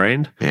large and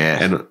brand.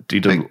 Yeah, and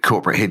you didn't big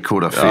corporate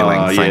headquarter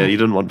feeling. You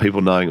didn't want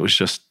people knowing it was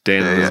just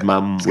Dan and his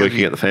mum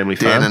working at the family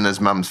farm. Dan and his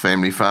mum's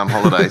family farm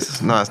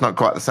holidays. No, it's not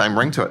quite the same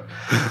ring to it.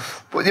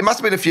 Well, there must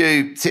have been a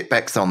few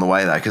setbacks on the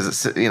way, though, because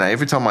it's, you know,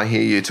 every time I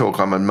hear you talk,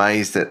 I'm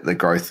amazed at the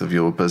growth of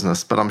your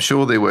business. But I'm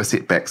sure there were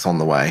setbacks on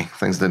the way.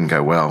 Things didn't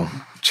go well.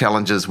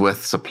 Challenges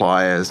with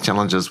suppliers,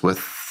 challenges with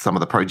some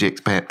of the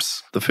projects,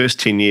 perhaps. The first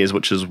 10 years,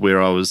 which is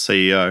where I was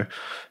CEO,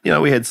 you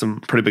know, we had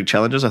some pretty big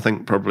challenges. I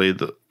think probably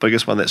the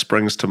biggest one that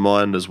springs to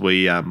mind is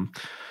the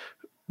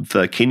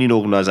Kenyan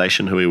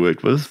organisation who we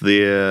worked with,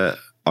 their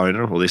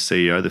owner or their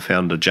CEO, the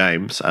founder,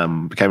 James,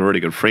 became a really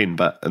good friend.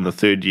 But in the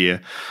third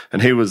year,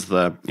 and he was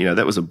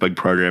that was a big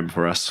program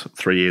for us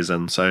 3 years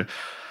in. So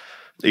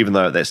even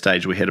though at that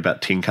stage we had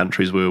about 10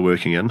 countries we were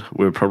working in,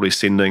 we were probably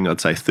sending,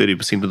 I'd say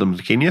 30% of them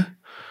to Kenya.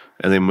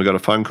 And then we got a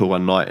phone call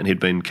one night and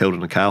he'd been killed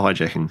in a car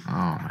hijacking.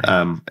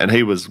 And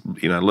he was,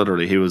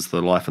 literally, he was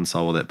the life and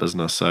soul of that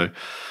business. So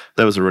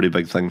that was a really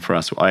big thing for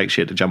us. I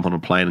actually had to jump on a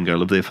plane and go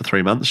live there for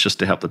 3 months just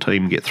to help the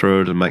team get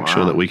through it and make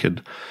sure that we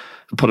could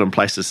put in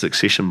place a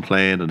succession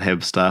plan and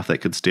have staff that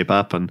could step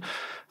up. And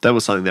that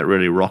was something that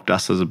really rocked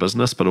us as a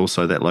business, but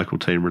also that local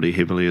team really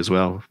heavily as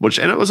well.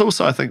 And it was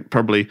also, I think,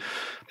 probably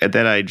at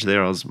that age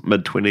there, I was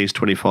mid-20s,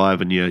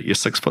 25, and you're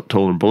 6 foot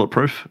tall and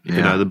bulletproof. Yeah.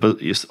 You know,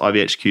 your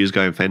IVHQ is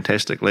going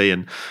fantastically,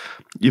 and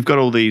you've got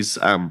all these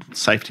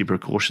safety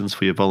precautions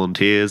for your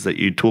volunteers that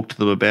you talk to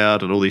them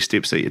about and all these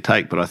steps that you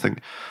take. But I think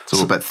it's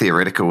all a bit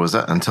theoretical, is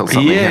it? Until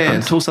something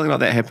happens. Until something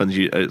like that happens,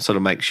 it sort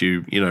of makes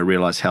you,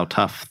 realise how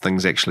tough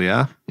things actually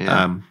are.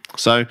 Yeah.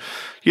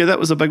 That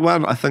was a big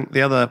one. I think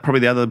the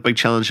other big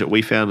challenge that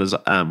we found is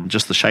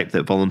just the shape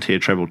that volunteer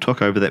travel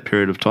took over that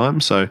period of time.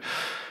 So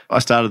I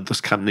started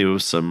this company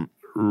with some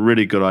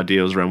really good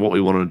ideas around what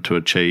we wanted to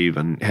achieve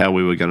and how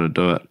we were going to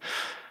do it.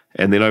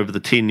 And then over the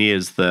 10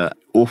 years, the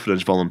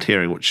orphanage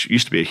volunteering, which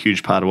used to be a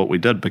huge part of what we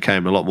did,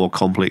 became a lot more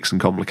complex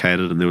and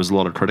complicated, and there was a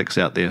lot of critics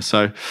out there.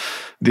 So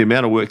the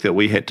amount of work that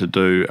we had to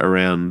do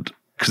around...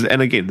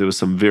 And again, there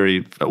was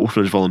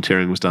orphanage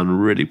volunteering was done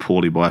really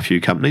poorly by a few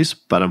companies,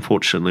 but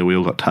unfortunately we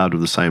all got tarred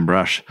with the same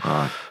brush.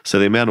 Right. So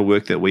the amount of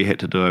work that we had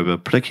to do over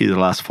particularly the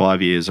last 5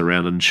 years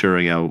around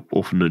ensuring our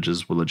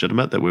orphanages were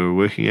legitimate, that we were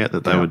working at,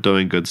 that they were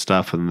doing good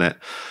stuff, and that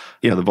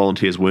the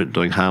volunteers weren't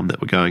doing harm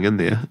that were going in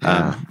there.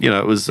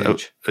 It was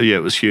huge.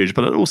 It was huge.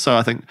 But it also,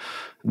 I think,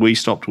 we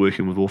stopped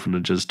working with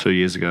orphanages 2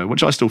 years ago,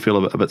 which I still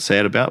feel a bit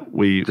sad about.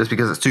 Just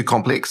because it's too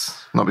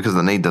complex, not because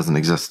the need doesn't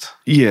exist.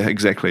 Yeah,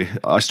 exactly.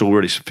 I still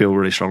feel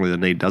really strongly the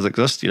need does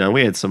exist.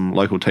 We had some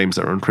local teams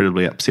that were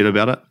incredibly upset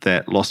about it,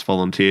 that lost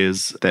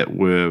volunteers that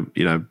were,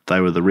 they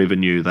were the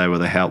revenue, they were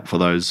the help for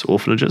those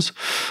orphanages.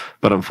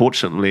 But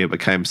unfortunately, it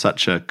became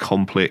such a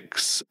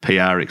complex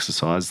PR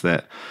exercise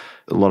that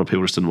a lot of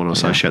people just didn't want to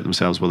associate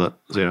themselves with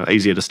it.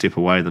 Easier to step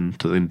away than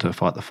to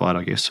fight the fight,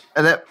 I guess.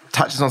 And that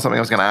touches on something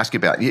I was going to ask you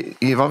about.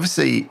 You've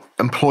obviously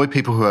employed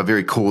people who are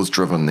very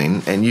cause-driven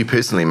then, and you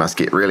personally must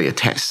get really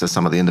attached to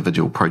some of the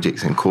individual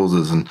projects and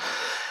causes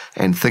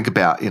and think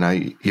about,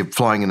 you're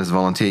flying in as a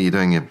volunteer, you're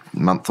doing a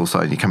month or so,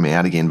 and you're coming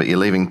out again, but you're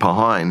leaving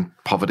behind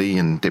poverty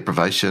and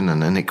deprivation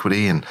and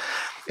inequity. And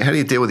how do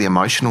you deal with the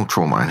emotional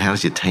trauma, and how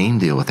does your team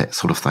deal with that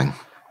sort of thing?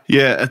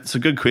 Yeah, it's a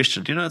good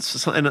question. It's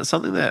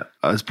something that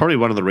is probably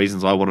one of the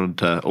reasons I wanted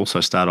to also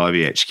start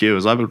IVHQ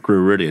is I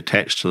grew really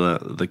attached to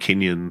the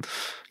Kenyan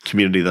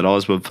community that I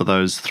was with for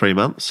those 3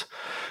 months.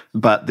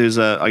 But there's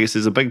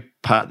a big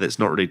part that's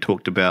not really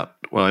talked about.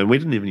 Well, and we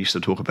didn't even used to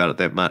talk about it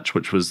that much,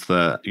 which was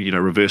the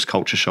reverse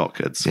culture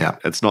shock. It's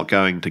not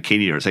going to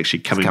Kenya; it's actually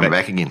coming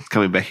back again. It's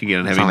coming back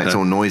again, and having it's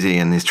all noisy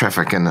and there's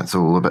traffic and it's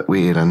all a bit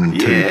weird and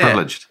too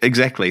privileged.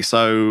 Exactly.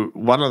 So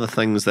one of the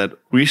things that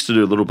we used to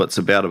do little bits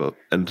about it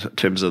in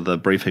terms of the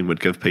briefing we'd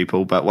give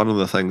people, but one of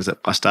the things that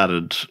I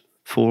started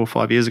 4 or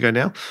 5 years ago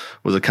now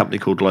was a company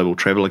called Global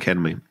Travel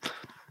Academy.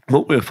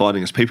 what we were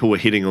finding is people were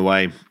heading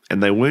away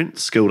and they weren't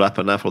skilled up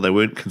enough, or they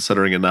weren't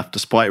considering enough,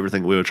 despite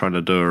everything we were trying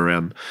to do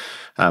around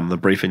the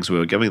briefings we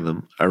were giving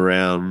them,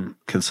 around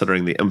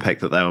considering the impact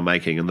that they were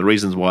making and the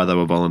reasons why they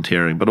were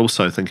volunteering, but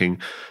also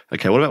thinking,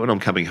 okay, what about when I'm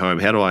coming home?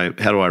 How do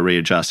I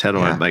readjust? How do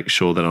I make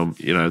sure that I'm,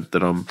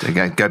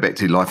 to go back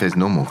to life as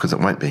normal, because it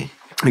won't be.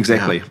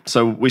 Exactly. Yeah.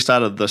 So we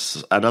started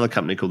another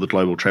company called the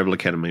Global Travel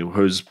Academy,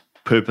 whose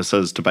purpose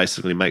is to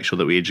basically make sure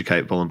that we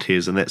educate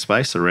volunteers in that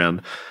space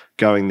around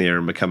going there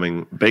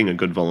and being a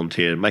good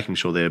volunteer, making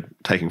sure they're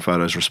taking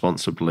photos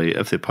responsibly.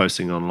 If they're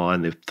posting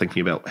online, they're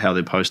thinking about how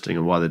they're posting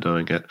and why they're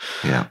doing it.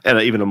 Yeah. And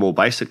even a more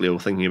basic level,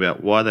 thinking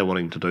about why they're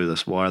wanting to do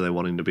this. Why are they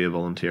wanting to be a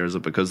volunteer? Is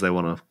it because they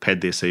want to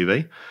pad their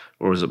CV,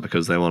 or is it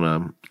because they want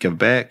to give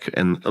back?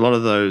 And a lot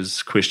of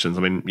those questions,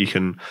 I mean,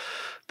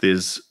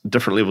 there's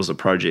different levels of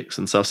projects.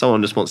 And so if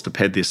someone just wants to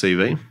pad their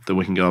CV, then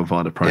we can go and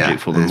find a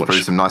project for them. There's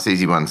probably some nice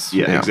easy ones.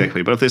 Yeah,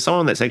 exactly. But if there's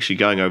someone that's actually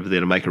going over there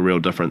to make a real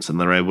difference and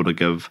they're able to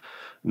give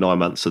 9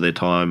 months of their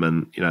time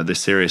and they're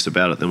serious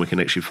about it, then we can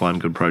actually find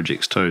good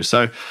projects too.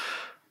 So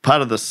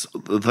part of the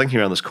thinking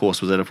around this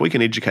course was that if we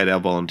can educate our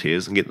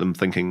volunteers and get them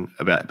thinking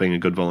about being a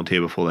good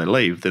volunteer before they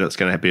leave, then it's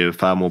going to be a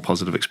far more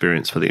positive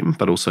experience for them,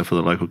 but also for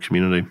the local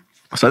community.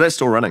 So that's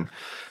still running.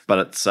 But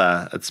it's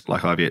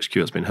like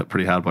IVHQ, it's been hit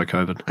pretty hard by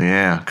COVID.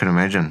 Yeah, I can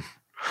imagine.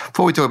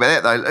 Before we talk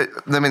about that,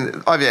 though, I mean,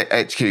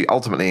 IVHQ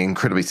ultimately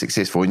incredibly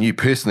successful, and you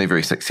personally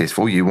very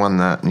successful. You won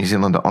the New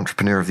Zealand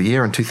Entrepreneur of the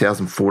Year in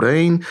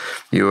 2014.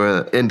 You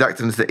were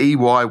inducted into the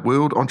EY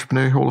World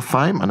Entrepreneur Hall of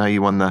Fame. I know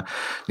you won the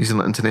New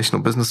Zealand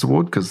International Business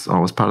Award because I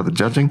was part of the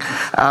judging.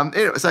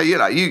 So,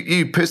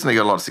 you personally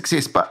got a lot of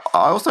success, but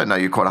I also know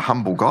you're quite a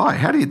humble guy.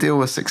 How do you deal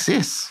with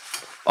success?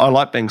 I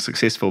like being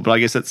successful, but I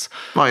guess it's...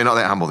 Well, you're not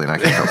that humble then.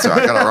 Okay,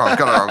 sorry, I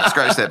got it wrong.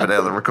 Scratch that bit out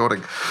of the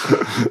recording.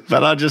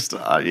 But I just,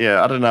 I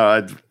don't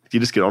know. You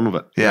just get on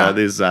with it. Yeah.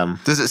 There's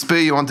Does it spur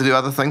you on to do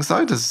other things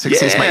though? Does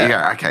success make you go,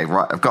 okay,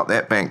 right, I've got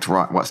that banked,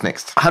 right, what's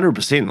next?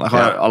 100%. Like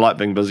I like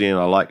being busy, and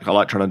I like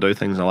trying to do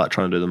things. And I like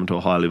trying to do them to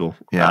a high level.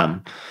 Yeah.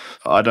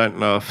 I don't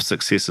know if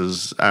success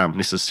is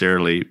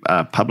necessarily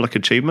public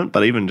achievement,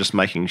 but even just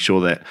making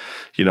sure that,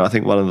 I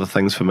think one of the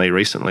things for me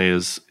recently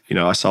is,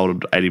 I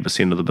sold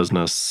 80% of the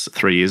business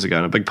 3 years ago,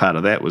 and a big part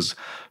of that was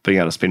being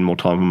able to spend more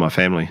time with my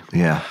family.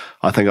 Yeah.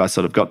 I think I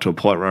sort of got to a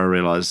point where I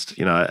realised,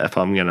 if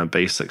I'm going to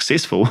be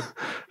successful,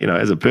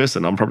 as a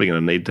person, I'm probably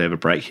going to need to have a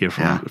break here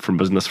from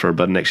business for a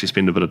bit and actually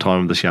spend a bit of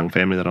time with this young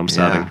family that I'm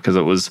starting,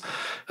 because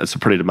it's a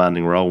pretty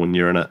demanding role when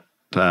you're in it.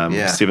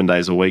 7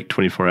 days a week,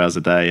 24 hours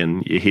a day,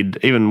 and your head,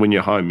 even when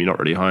you're home, you're not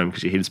really home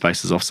because your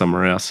headspace is off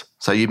somewhere else.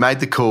 So you made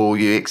the call,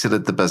 you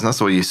exited the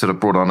business, or you sort of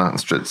brought on a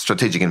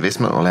strategic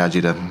investment that allowed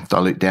you to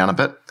dilute down a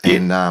bit,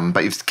 and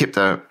but you've kept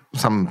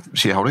some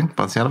shareholding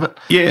by the sound of it,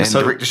 and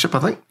directorship, I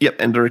think. Yep,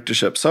 and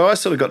directorship. So I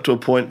sort of got to a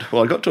point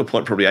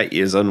probably 8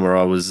 years in where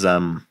I was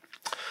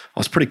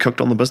pretty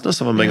cooked on the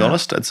business, if I'm being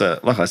honest. It's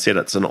like I said,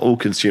 it's an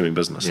all-consuming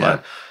business. Yeah.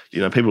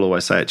 Like, people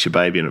always say it's your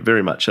baby, and it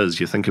very much is.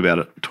 You think about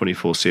it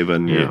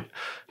 24/7. Yeah.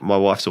 My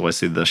wife's always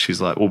said this.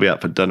 She's like, we'll be out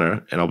for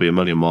dinner and I'll be a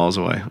million miles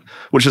away,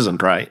 which isn't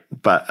great,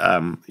 but,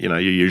 you're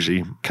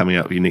usually coming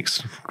up with your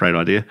next great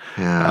idea.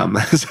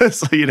 Yeah.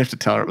 So you'd have to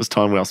tell her it was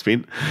time well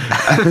spent.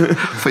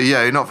 For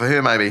you, not for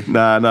her, maybe.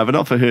 No, but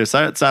not for her.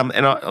 So it's,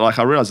 and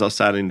I realised I was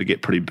starting to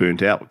get pretty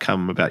burnt out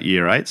come about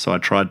year 8. So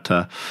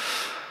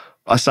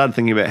I started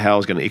thinking about how I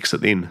was going to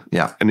exit then.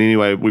 Yeah. And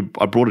anyway,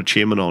 I brought a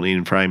chairman on,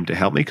 Ian Frame, to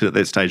help me, because at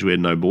that stage we had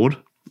no board.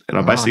 And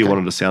I basically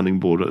wanted a sounding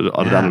board.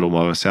 I'd done it all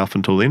by myself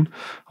until then.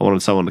 I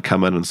wanted someone to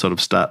come in and sort of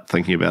start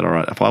thinking about, all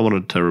right, if I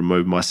wanted to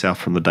remove myself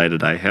from the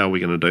day-to-day, how are we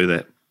going to do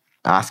that?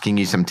 Asking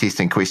you some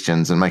testing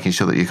questions and making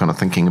sure that you're kind of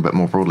thinking a bit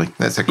more broadly.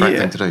 That's a great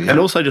thing to do. Yeah. And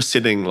also just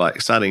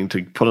starting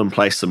to put in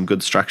place some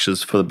good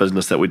structures for the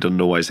business that we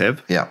didn't always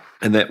have. Yeah.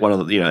 And that one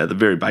of the, at the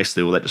very base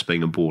level, that just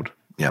being a board.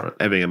 Yeah. Right?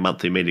 Having a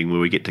monthly meeting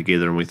where we get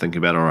together and we think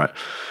about, all right,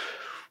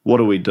 what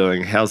are we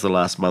doing? How's the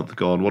last month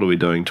gone? What are we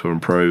doing to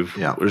improve?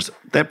 Yeah. Whereas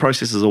that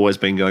process has always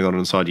been going on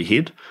inside your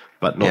head,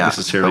 but not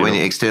necessarily. But when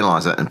you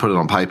externalise it and put it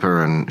on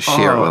paper and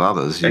share it with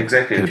others,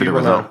 exactly. If you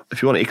want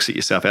to exit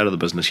yourself out of the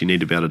business, you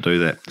need to be able to do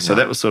that. So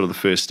that was sort of the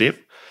first step.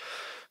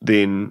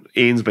 Then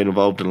Ian's been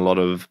involved in a lot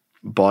of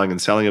buying and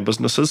selling of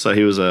businesses, so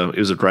he was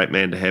a great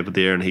man to have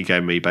there, and he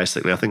gave me a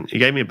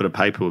bit of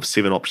paper with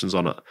 7 options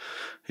on it.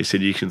 He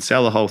said, you can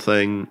sell the whole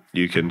thing,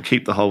 you can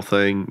keep the whole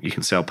thing, you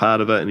can sell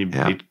part of it, and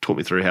he taught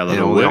me through how that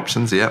all the worked.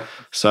 Options, yeah.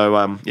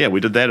 So, we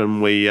did that,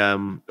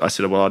 and I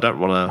said, well,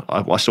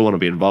 I still want to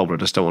be involved, but I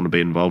just don't want to be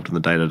involved in the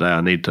day-to-day.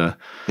 I need to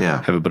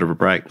have a bit of a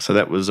break. So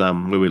that was where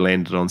we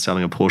landed on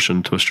selling a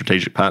portion to a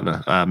strategic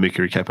partner,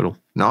 Mercury Capital.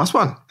 Nice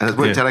one. And it's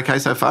worked out okay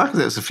so far? Because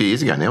that was a few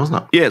years ago now,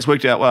 wasn't it? Yeah, it's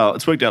worked out well.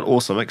 It's worked out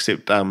awesome,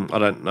 except I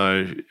don't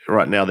know,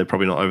 right now they're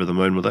probably not over the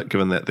moon with it,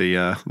 given that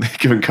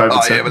given COVID.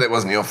 Oh, yeah, but that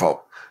wasn't your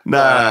fault.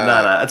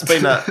 No. It's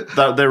been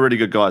they're really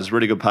good guys,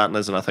 really good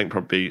partners, and I think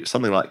probably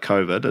something like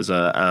COVID is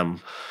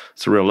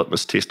it's a real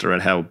litmus test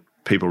around how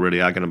people really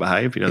are going to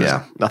behave.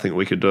 There's nothing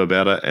we could do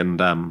about it, and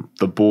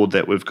the board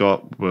that we've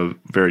got, we're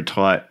very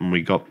tight, and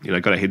we got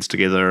our heads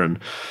together and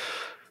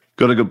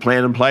got a good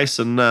plan in place,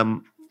 and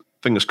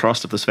fingers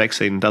crossed, if this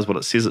vaccine does what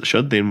it says it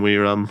should, then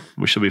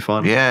we should be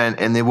fine. Yeah,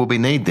 and there will be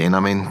need then. I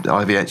mean,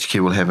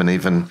 IVHQ will have an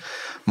even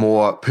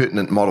more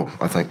pertinent model,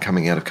 I think,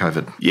 coming out of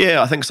COVID.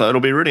 Yeah, I think so.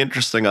 It'll be really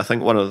interesting. I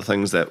think one of the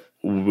things that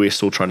we're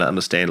still trying to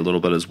understand a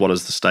little bit is what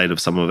is the state of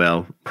some of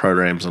our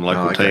programs and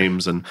local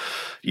teams. And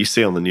you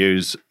see on the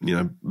news,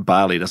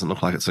 Bali doesn't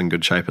look like it's in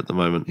good shape at the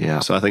moment.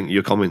 Yeah. So I think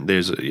your comment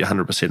there's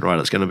 100% right.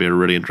 It's going to be a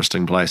really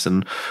interesting place.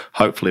 And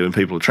hopefully when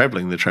people are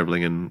travelling, they're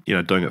travelling and,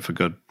 doing it for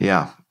good.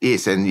 Yeah.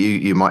 Yes, and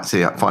you might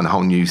find a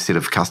whole new set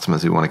of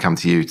customers who want to come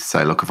to you to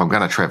say, look, if I'm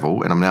going to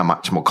travel and I'm now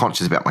much more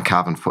conscious about my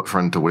carbon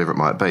footprint or whatever it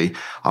might be,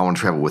 I want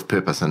to travel with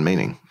purpose and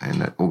meaning.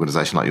 And an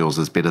organisation like yours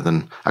is better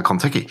than a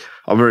Kontiki.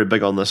 I'm very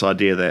big on this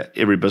idea that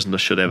every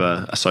business should have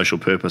a social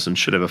purpose and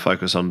should have a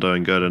focus on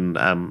doing good. And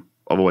I've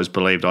always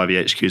believed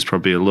IVHQ is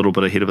probably a little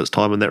bit ahead of its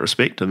time in that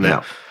respect, and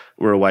that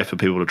we're a way for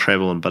people to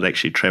travel but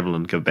actually travel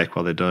and give back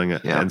while they're doing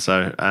it. Yeah. And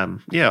so,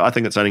 I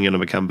think it's only going to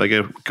become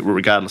bigger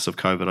regardless of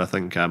COVID. I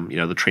think,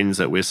 the trends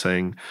that we're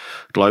seeing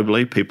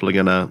globally, people are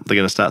they're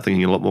going to start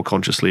thinking a lot more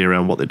consciously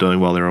around what they're doing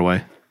while they're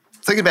away.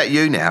 Think about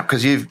you now,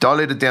 because you've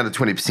diluted down to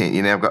 20%.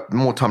 You now got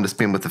more time to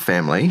spend with the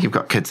family. You've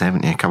got kids,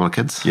 haven't you? A couple of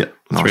kids? Yeah,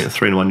 nice.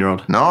 3 and 1 year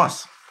old.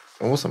 Nice.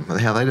 Awesome.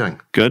 How are they doing?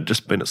 Good.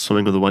 Just been at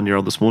swimming with a 1 year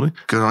old this morning.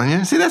 Good on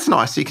you. See, that's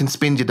nice. You can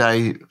spend your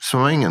day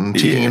swimming and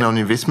checking in on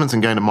your investments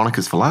and going to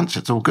Monica's for lunch.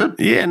 It's all good.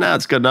 Yeah, no,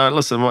 it's good. No,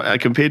 listen,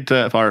 compared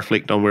to if I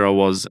reflect on where I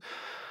was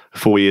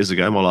 4 years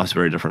ago, my life's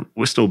very different.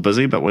 We're still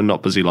busy, but we're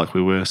not busy like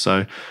we were.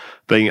 So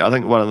I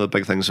think one of the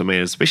big things for me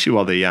is, especially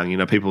while they're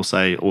young, people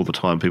say all the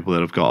time, people that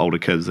have got older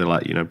kids, they're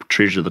like,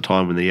 treasure the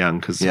time when they're young,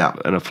 because in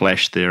a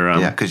flash they're...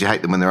 yeah, because you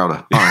hate them when they're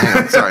older. Oh,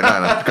 hang on. Sorry, no,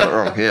 got it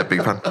wrong. Yeah,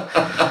 big fun.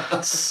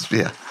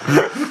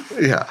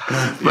 Yeah.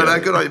 But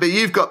good on you. But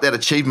you've got that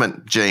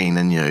achievement gene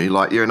in you.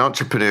 Like, you're an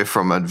entrepreneur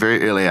from a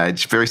very early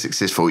age, very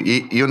successful.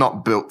 You're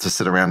not built to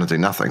sit around and do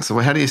nothing. So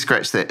how do you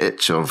scratch that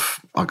itch of,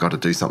 I've got to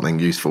do something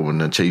useful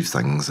and achieve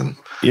things? And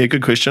yeah,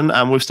 good question.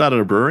 We've started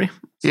a brewery.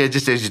 Yeah,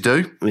 just as you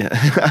do. Yeah.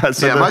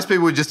 Most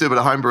people would just do a bit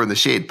of homebrew in the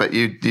shed, but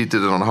you did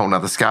it on a whole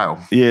nother scale.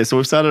 Yeah, so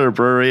we've started a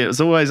brewery. It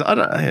was always,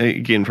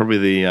 again,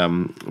 probably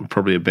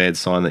a bad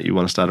sign that you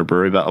want to start a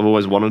brewery, but I've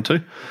always wanted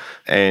to.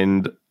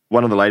 And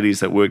one of the ladies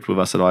that worked with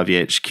us at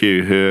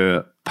IVHQ,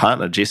 her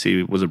partner,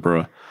 Jesse, was a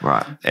brewer.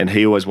 Right. And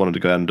he always wanted to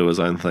go out and do his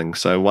own thing.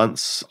 So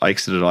once I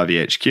exited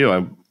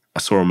IVHQ, I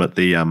saw him at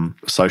the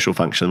social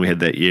function we had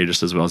that year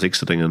just as well as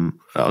exiting, and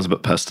I was a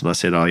bit pissed, and I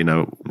said,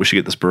 we should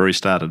get this brewery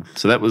started.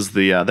 So that was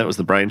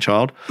the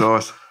brainchild.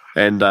 Nice.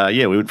 And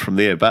we went from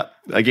there. But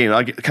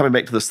again, coming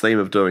back to this theme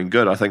of doing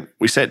good, I think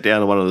we sat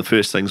down and one of the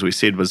first things we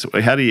said was,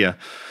 how do you,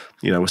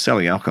 we're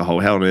selling alcohol,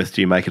 how on earth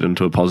do you make it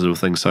into a positive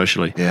thing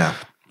socially? Yeah.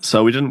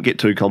 So we didn't get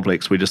too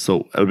complex. We just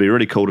thought it would be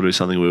really cool to do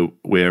something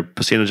where a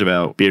percentage of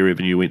our beer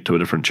revenue went to a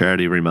different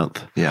charity every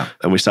month. Yeah.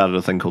 And we started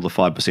a thing called the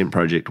 5%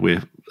 Project,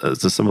 where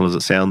it's as simple as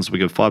it sounds. We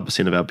give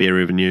 5% of our beer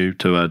revenue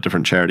to a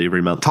different charity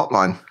every month. Top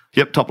line.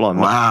 Yep, top line.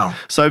 Wow.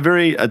 So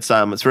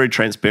it's very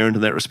transparent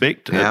in that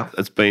respect. Yeah.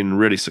 It's been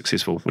really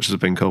successful, which has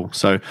been cool.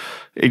 So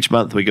each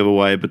month we give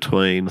away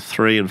between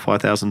 $3,000 and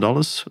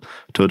 $5,000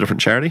 to a different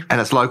charity.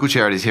 And it's local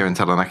charities here in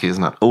Taranaki,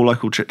 isn't it? All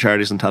local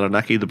charities in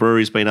Taranaki. The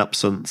brewery's been up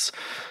since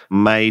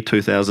May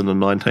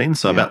 2019,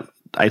 so about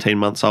 18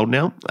 months old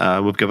now.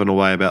 We've given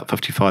away about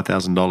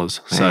 $55,000.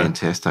 So,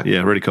 fantastic.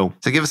 Yeah, really cool.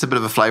 So give us a bit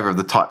of a flavour of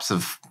the types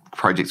of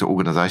projects or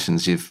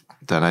organisations you've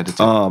donated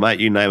to. Oh, mate,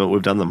 you name it,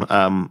 we've done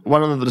them.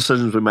 One of the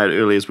decisions we made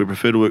early is we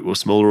prefer to work with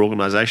smaller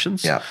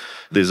organisations. Yeah.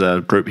 There's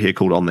a group here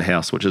called On the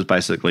House, which is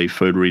basically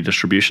food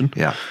redistribution.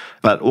 Yeah.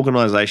 But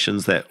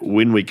organisations that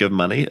when we give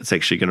money, it's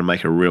actually going to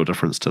make a real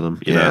difference to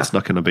them. You know, it's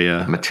not going to be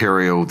a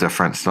material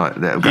difference, like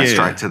that will go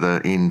straight to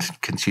the end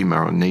consumer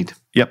on need.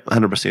 Yep,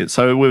 100%.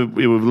 So we've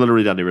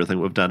literally done everything.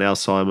 We've done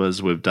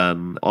Alzheimer's, we've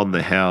done On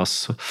the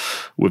House,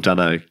 we've done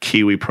a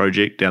Kiwi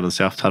project down in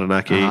South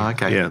Taranaki. Oh,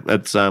 okay. Yeah,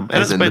 it's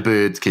as in the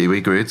birds,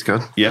 Kiwi birds,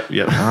 good. Yep.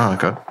 Oh,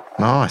 okay,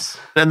 nice.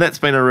 And that's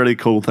been a really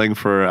cool thing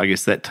for, I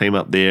guess, that team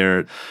up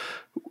there.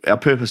 Our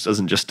purpose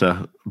isn't just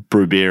to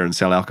brew beer and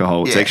sell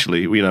alcohol. It's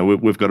actually,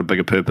 we've got a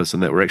bigger purpose in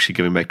that we're actually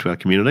giving back to our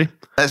community.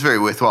 That's very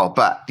worthwhile,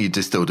 but you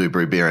just still do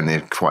brew beer and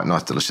they're quite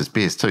nice, delicious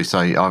beers too. So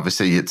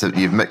obviously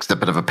you've mixed a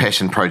bit of a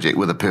passion project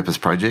with a purpose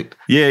project.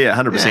 Yeah,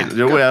 100%.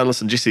 Yeah, well,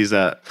 listen, Jesse's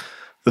the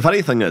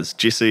funny thing is,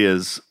 Jesse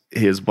is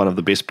one of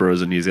the best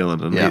brewers in New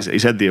Zealand, and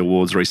he's had the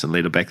awards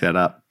recently to back that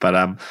up.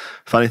 But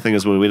funny thing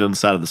is, when we went in and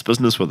started this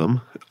business with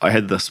him, I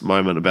had this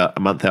moment about a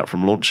month out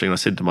from launching. I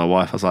said to my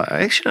wife, I was like,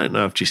 I actually don't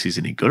know if Jesse's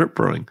any good at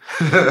brewing,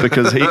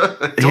 because he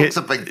talks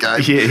a big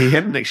game. He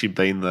hadn't actually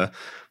been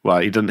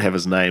he didn't have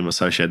his name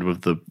associated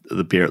with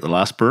the beer at the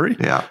last brewery.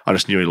 Yeah. I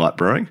just knew he liked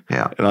brewing.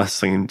 Yeah. And I was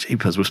thinking,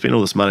 jeepers, we've spent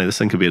all this money. This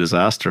thing could be a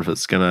disaster if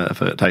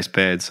it tastes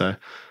bad. So,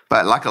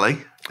 but luckily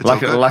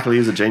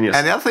he's a genius.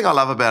 And the other thing I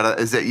love about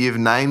it is that you've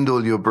named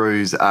all your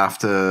brews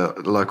after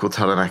local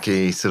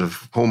Taranaki sort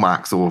of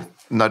hallmarks or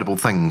notable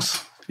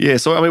things. Yeah,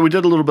 so we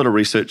did a little bit of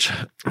research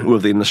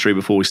with the industry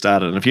before we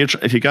started. And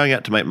if you're going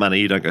out to make money,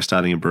 you don't go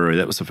starting a brewery.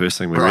 That was the first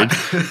thing we read.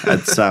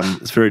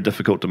 It's very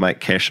difficult to make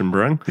cash in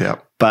brewing. Yeah.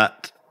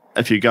 But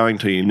if you're going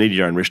to, you need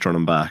your own restaurant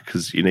and bar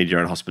because you need your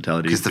own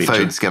hospitality. Because the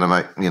food's going to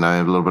make,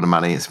 a little bit of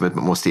money. It's a bit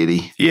more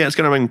steady. Yeah, it's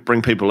going to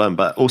bring people in,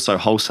 but also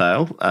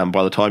wholesale.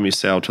 By the time you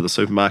sell to the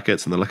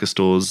supermarkets and the liquor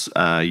stores,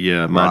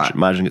 your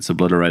margin gets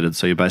obliterated,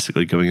 so you're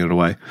basically giving it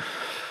away.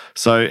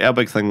 So our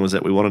big thing was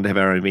that we wanted to have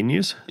our own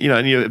venues.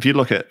 And if you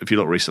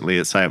look recently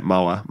at, say, at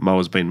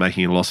Moa's been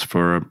making a loss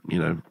for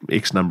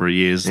X number of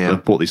years. Yeah.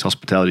 They've bought these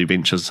hospitality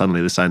ventures. Suddenly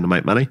they're starting to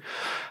make money.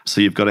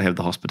 So you've got to have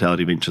the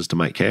hospitality ventures to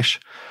make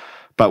cash.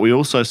 But we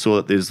also saw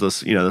that there's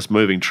this, this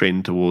moving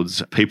trend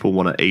towards people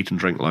want to eat and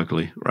drink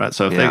locally, right?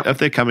 So if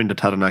they're coming to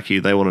Taranaki,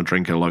 they want to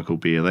drink a local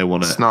beer. They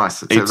want to. It's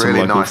nice. It's eat a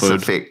really nice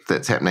food. effect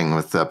that's happening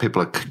with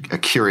people are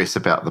curious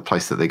about the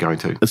place that they're going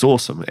to. It's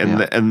awesome,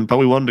 but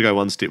we wanted to go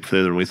one step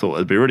further, and we thought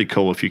it'd be really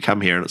cool if you come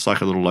here and it's like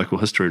a little local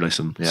history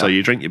lesson. Yeah. So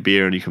you drink your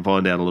beer and you can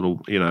find out a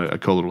little, a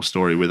cool little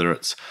story, whether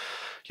it's.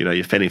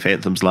 Your Fanny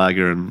Phantom's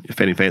lager, and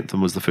Fanny Phantom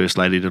was the first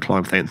lady to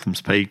climb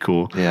Phantom's Peak,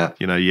 or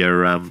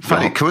your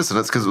funny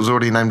coincidence because it was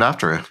already named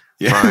after her.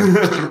 Yeah, so,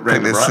 who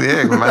would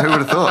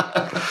have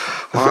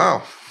thought?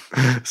 Wow.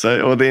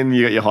 So, or then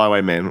you got your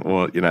Highwayman,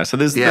 or So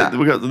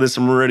there's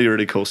some really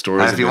really cool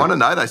stories. And if you want to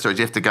know those stories,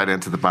 you have to go down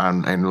to the bar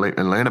and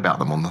learn about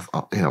them on the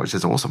which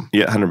is awesome.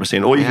 Yeah,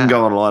 100%. Or you can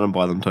go online and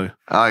buy them too.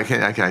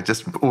 Okay.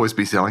 Just always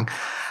be selling.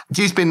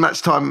 Do you spend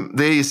much time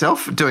there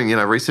yourself doing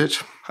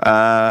research?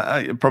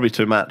 Probably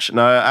too much.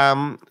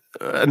 No.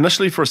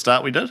 Initially, for a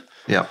start, we did.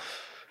 Yeah.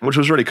 Which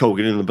was really cool,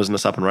 getting the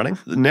business up and running.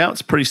 Now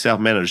it's pretty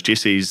self-managed.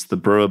 Jesse's the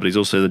brewer, but he's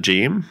also the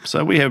GM.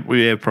 So we have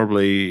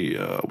probably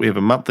we have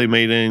a monthly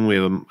meeting. We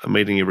have a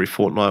meeting every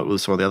fortnight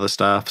with some of the other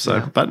staff.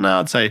 So, but no,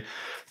 I'd say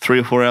 3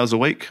 or 4 hours a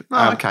week.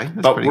 Oh, okay.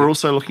 That's but we're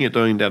also looking at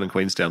doing down in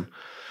Queenstown.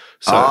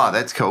 So,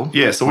 that's cool.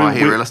 Yeah. So I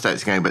hear real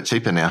estate's going a bit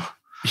cheaper now.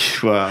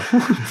 Well,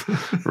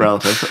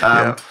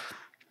 relative.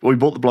 We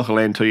bought the block of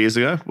land 2 years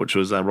ago, which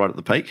was right at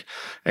the peak.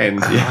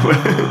 And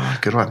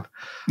good one.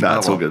 No,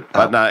 it's all good.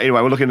 But no,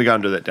 anyway, we're looking to go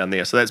and do that down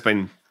there. So that's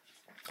been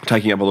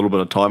taking up a little bit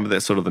of time, but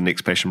that's sort of the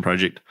next passion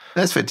project.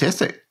 That's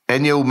fantastic.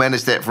 And you'll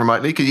manage that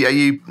remotely? Because are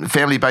you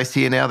family based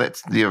here now?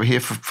 You're here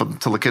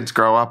till the kids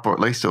grow up, or at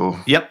least,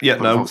 or Yep.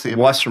 No,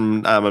 wife's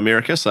from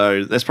America,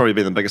 so that's probably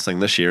been the biggest thing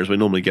this year. Is we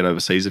normally get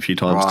overseas a few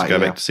times to go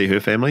back to see her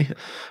family,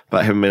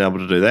 but haven't been able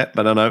to do that.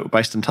 But I know,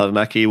 based in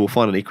Taranaki, we'll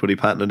find an equity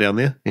partner down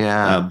there.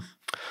 Yeah.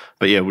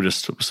 But yeah, we're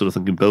just sort of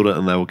thinking build it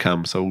and they will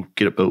come. So we'll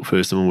get it built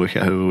first and we'll work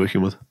out who we're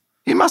working with.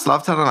 You must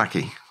love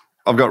Taranaki.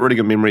 I've got really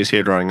good memories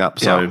here growing up.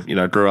 So,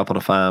 grew up on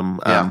a farm,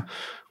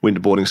 went to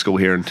boarding school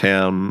here in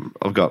town.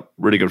 I've got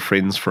really good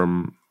friends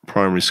from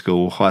primary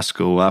school, high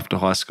school, after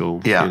high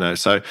school. Yeah.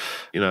 So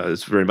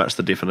it's very much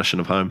the definition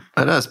of home.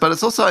 It is. But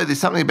it's also, there's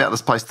something about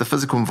this place, the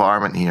physical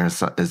environment here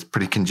is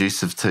pretty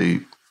conducive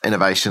to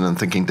innovation and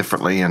thinking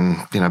differently and,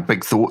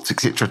 big thoughts,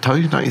 etc.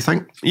 too, don't you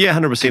think? Yeah,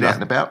 100%. Get out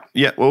and about.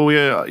 Yeah, well,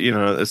 we're,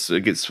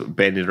 it gets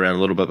bandied around a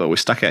little bit, but we're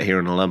stuck out here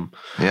in Alam.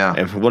 Yeah.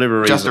 And for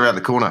whatever reason. Just around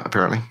the corner,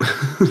 apparently.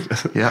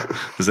 Yeah.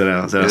 Is that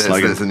our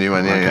slogan? That's a new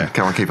one, yeah.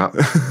 Come on, keep up.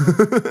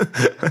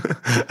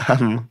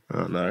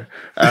 Oh, no.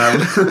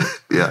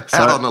 Yeah. So,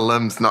 out on the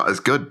limb's not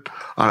as good,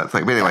 I don't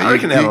think. But anyway, I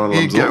reckon out on the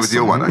limb's you go awesome. with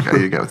your one. Okay,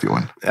 you go with your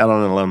one. Out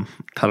on the limb,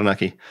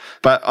 Taranaki.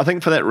 But I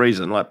think for that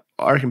reason,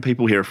 I reckon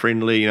people here are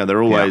friendly.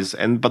 They're always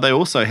but they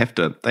also have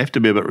to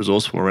be a bit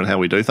resourceful around how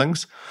we do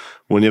things.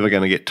 We're never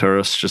going to get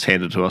tourists just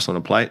handed to us on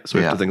a plate, so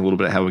we have to think a little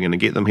bit how we're going to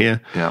get them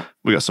here. Yeah,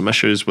 we've got some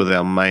issues with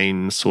our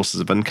main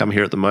sources of income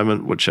here at the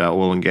moment, which are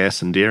oil and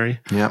gas and dairy.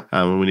 Yeah,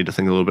 we need to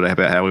think a little bit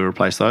about how we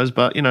replace those.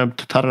 But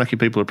Taranaki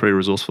people are pretty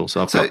resourceful.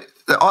 So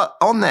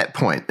on that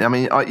point, I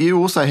mean, you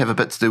also have a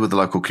bit to do with the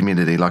local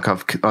community. Like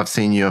I've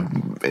seen you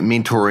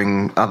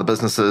mentoring other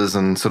businesses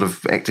and sort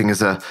of acting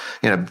as a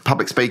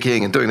public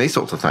speaking and doing these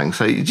sorts of things.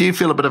 So do you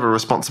feel a bit of a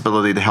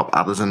responsibility to help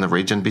others in the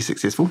region be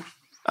successful?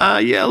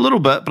 Yeah, a little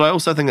bit, but I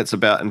also think it's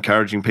about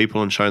encouraging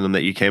people and showing them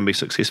that you can be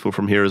successful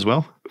from here as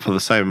well. For the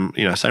same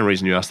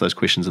reason you asked those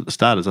questions at the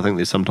start, is I think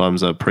there's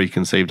sometimes a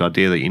preconceived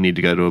idea that you need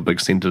to go to a big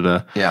centre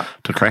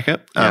to crack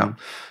it.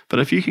 But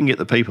if you can get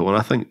the people, and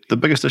I think the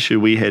biggest issue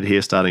we had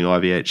here starting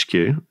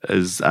IVHQ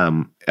is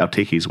our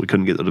techies. We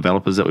couldn't get the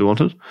developers that we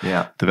wanted.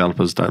 Yeah,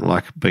 developers don't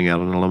like being out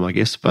on a limb, I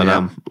guess.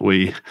 But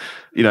we,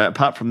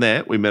 apart from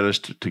that, we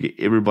managed to get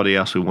everybody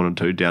else we wanted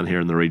to down here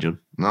in the region.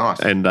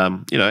 Nice. And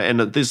and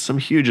there's some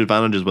huge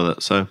advantages with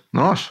it. So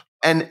nice.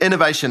 And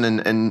innovation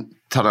in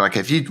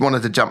Taranaki. If you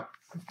wanted to jump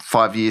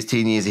 5 years,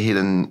 10 years ahead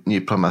in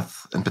New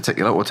Plymouth in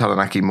particular, or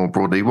Taranaki more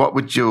broadly, what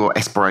would your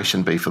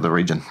aspiration be for the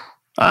region?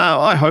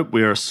 I hope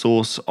we're a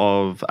source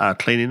of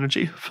clean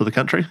energy for the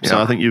country. Yeah.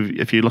 So I think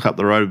if you look up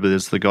the road,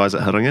 there's the guys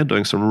at Haringa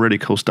doing some really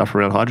cool stuff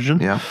around hydrogen.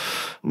 Yeah,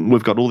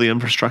 we've got all the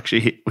infrastructure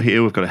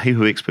here. We've got a heap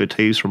of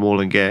expertise from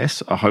oil and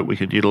gas. I hope we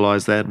can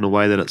utilise that in a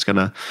way that it's going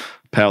to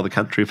power the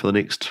country for the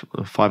next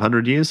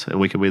 500 years, and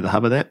we can be the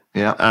hub of that.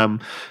 Yeah.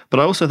 But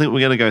I also think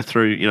we're going to go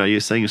through. You're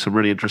seeing some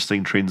really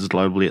interesting trends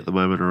globally at the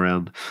moment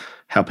around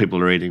how people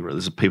are eating.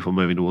 There's people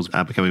moving towards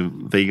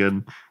becoming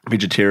vegan,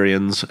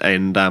 vegetarians,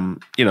 and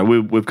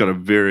we've got a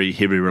very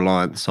heavy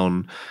reliance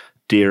on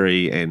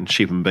dairy and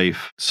sheep and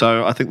beef.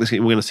 So I think we're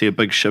going to see a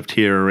big shift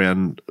here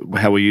around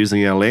how we're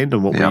using our land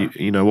and what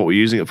what we're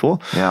using it for.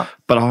 Yeah.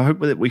 But I hope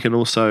that we can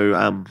also,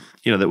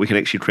 that we can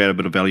actually create a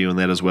bit of value in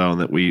that as well,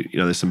 and that we,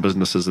 there's some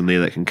businesses in there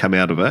that can come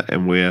out of it,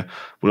 and we're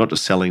not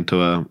just selling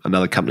to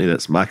another company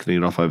that's marketing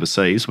it off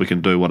overseas. We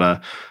can do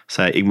what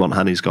say Egmont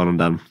Honey's gone and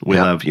done,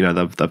 where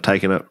they've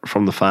taken it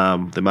from the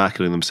farm, they're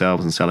marketing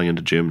themselves and selling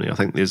into Germany. I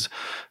think there's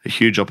a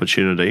huge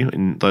opportunity,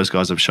 and those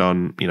guys have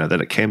shown,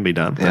 that it can be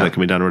done, and it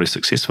can be done really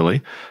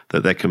successfully,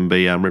 that can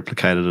be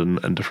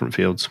replicated in different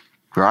fields.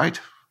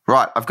 Great.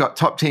 Right, I've got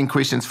top 10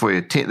 questions for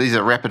you. These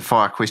are rapid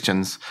fire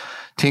questions.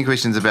 10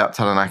 questions about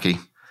Taranaki.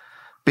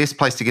 Best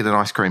place to get an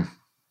ice cream?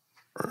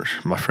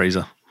 My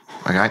freezer.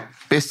 Okay.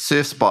 Best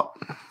surf spot?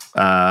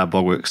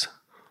 Bogworks.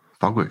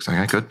 Bogworks,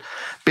 okay, good.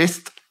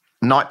 Best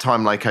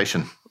nighttime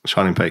location?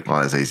 Shining Peak.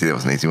 Oh, that's easy. That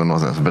was an easy one,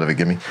 wasn't it? It was a bit of a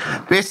gimme.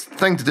 Best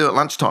thing to do at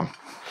lunchtime?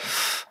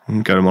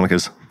 Go to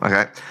Monica's.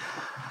 Okay.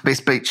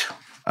 Best beach?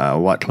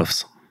 White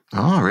Cliffs.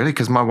 Oh, really?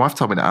 Because my wife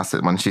told me to ask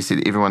that one. She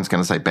said everyone's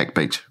going to say Back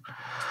Beach.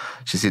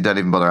 She said, don't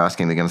even bother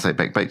asking, they're going to say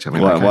Back Beach. I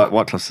mean,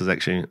 White Cliffs is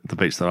actually the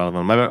beach that I live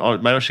on.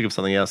 Maybe I should give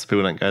something else so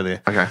people don't go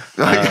there. Okay.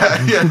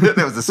 Yeah,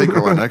 that was the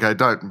secret one. Okay,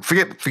 don't.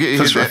 Forget you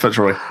heard that.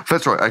 Fitzroy.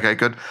 Fitzroy, okay,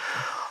 good.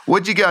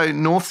 Would you go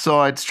north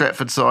side,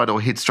 Stratford side,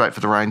 or head straight for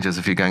the Ranges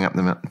if you're going up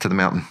to the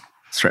mountain?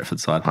 Stratford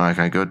side.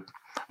 Okay, good.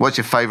 What's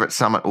your favourite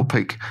summit or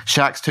peak?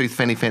 Shark's Tooth,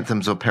 Fanny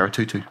Phantoms, or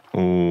Paratutu?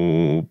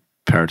 Oh,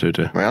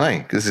 Paratutu.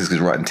 Really? This is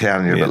right in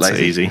town and you're a bit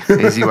lazy. It's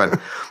easy. Easy one.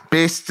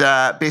 Best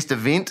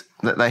event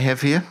that they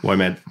have here?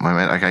 Waimad.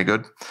 Waimad, okay,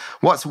 good.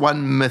 What's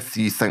one myth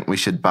you think we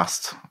should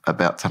bust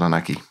about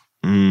Taranaki?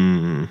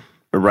 It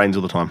rains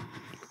all the time.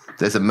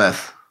 There's a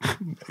myth.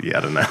 Yeah,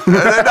 I don't know. No,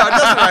 it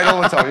doesn't rain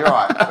all the time, you're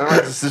right. It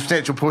rains a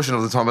substantial portion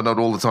of the time, but not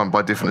all the time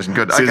by definition.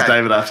 Good. Says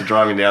David after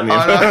driving down there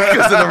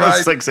because of the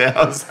rain. 6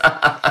 hours.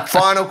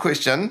 Final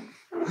question,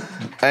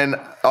 and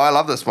I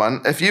love this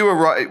one. If you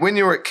were when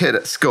you were a kid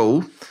at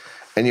school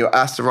and you were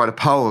asked to write a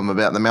poem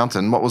about the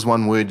mountain, what was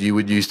one word you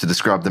would use to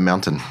describe the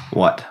mountain?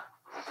 What?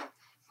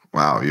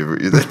 Wow,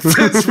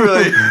 that's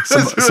really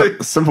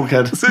simple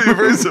kid.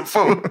 Very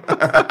simple.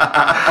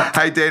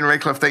 Hey, Dan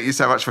Redcliffe, thank you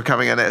so much for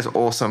coming in. That's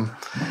awesome.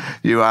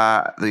 You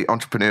are the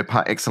entrepreneur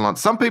par excellence.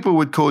 Some people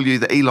would call you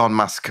the Elon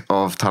Musk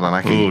of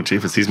Taranaki. Oh,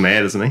 jeepers, he's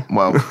mad, isn't he?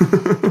 Well,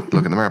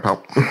 look in the mirror, pal.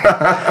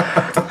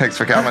 Thanks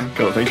for coming.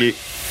 Cool, thank you.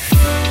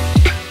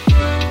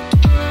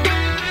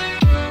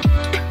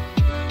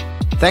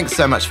 Thanks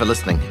so much for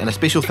listening, and a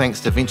special thanks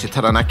to Venture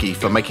Taranaki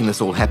for making this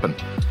all happen.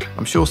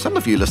 I'm sure some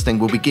of you listening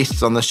will be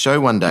guests on this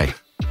show one day.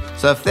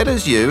 So if that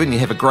is you and you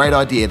have a great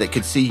idea that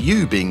could see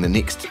you being the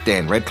next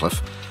Dan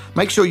Redcliffe,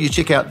 make sure you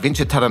check out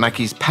Venture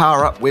Taranaki's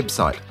Power Up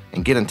website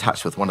and get in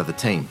touch with one of the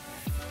team.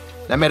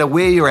 No matter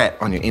where you're at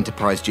on your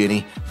enterprise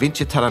journey,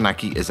 Venture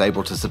Taranaki is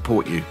able to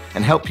support you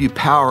and help you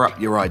power up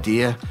your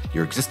idea,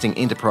 your existing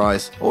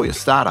enterprise, or your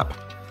startup.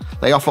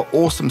 They offer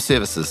awesome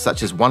services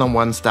such as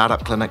one-on-one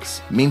startup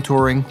clinics,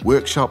 mentoring,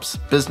 workshops,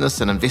 business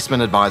and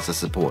investment advisor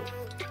support.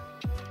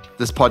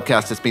 This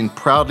podcast has been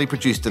proudly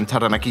produced in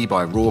Taranaki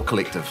by Raw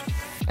Collective.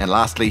 And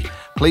lastly,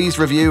 please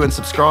review and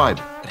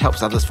subscribe. It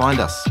helps others find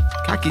us.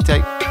 Ka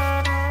kite.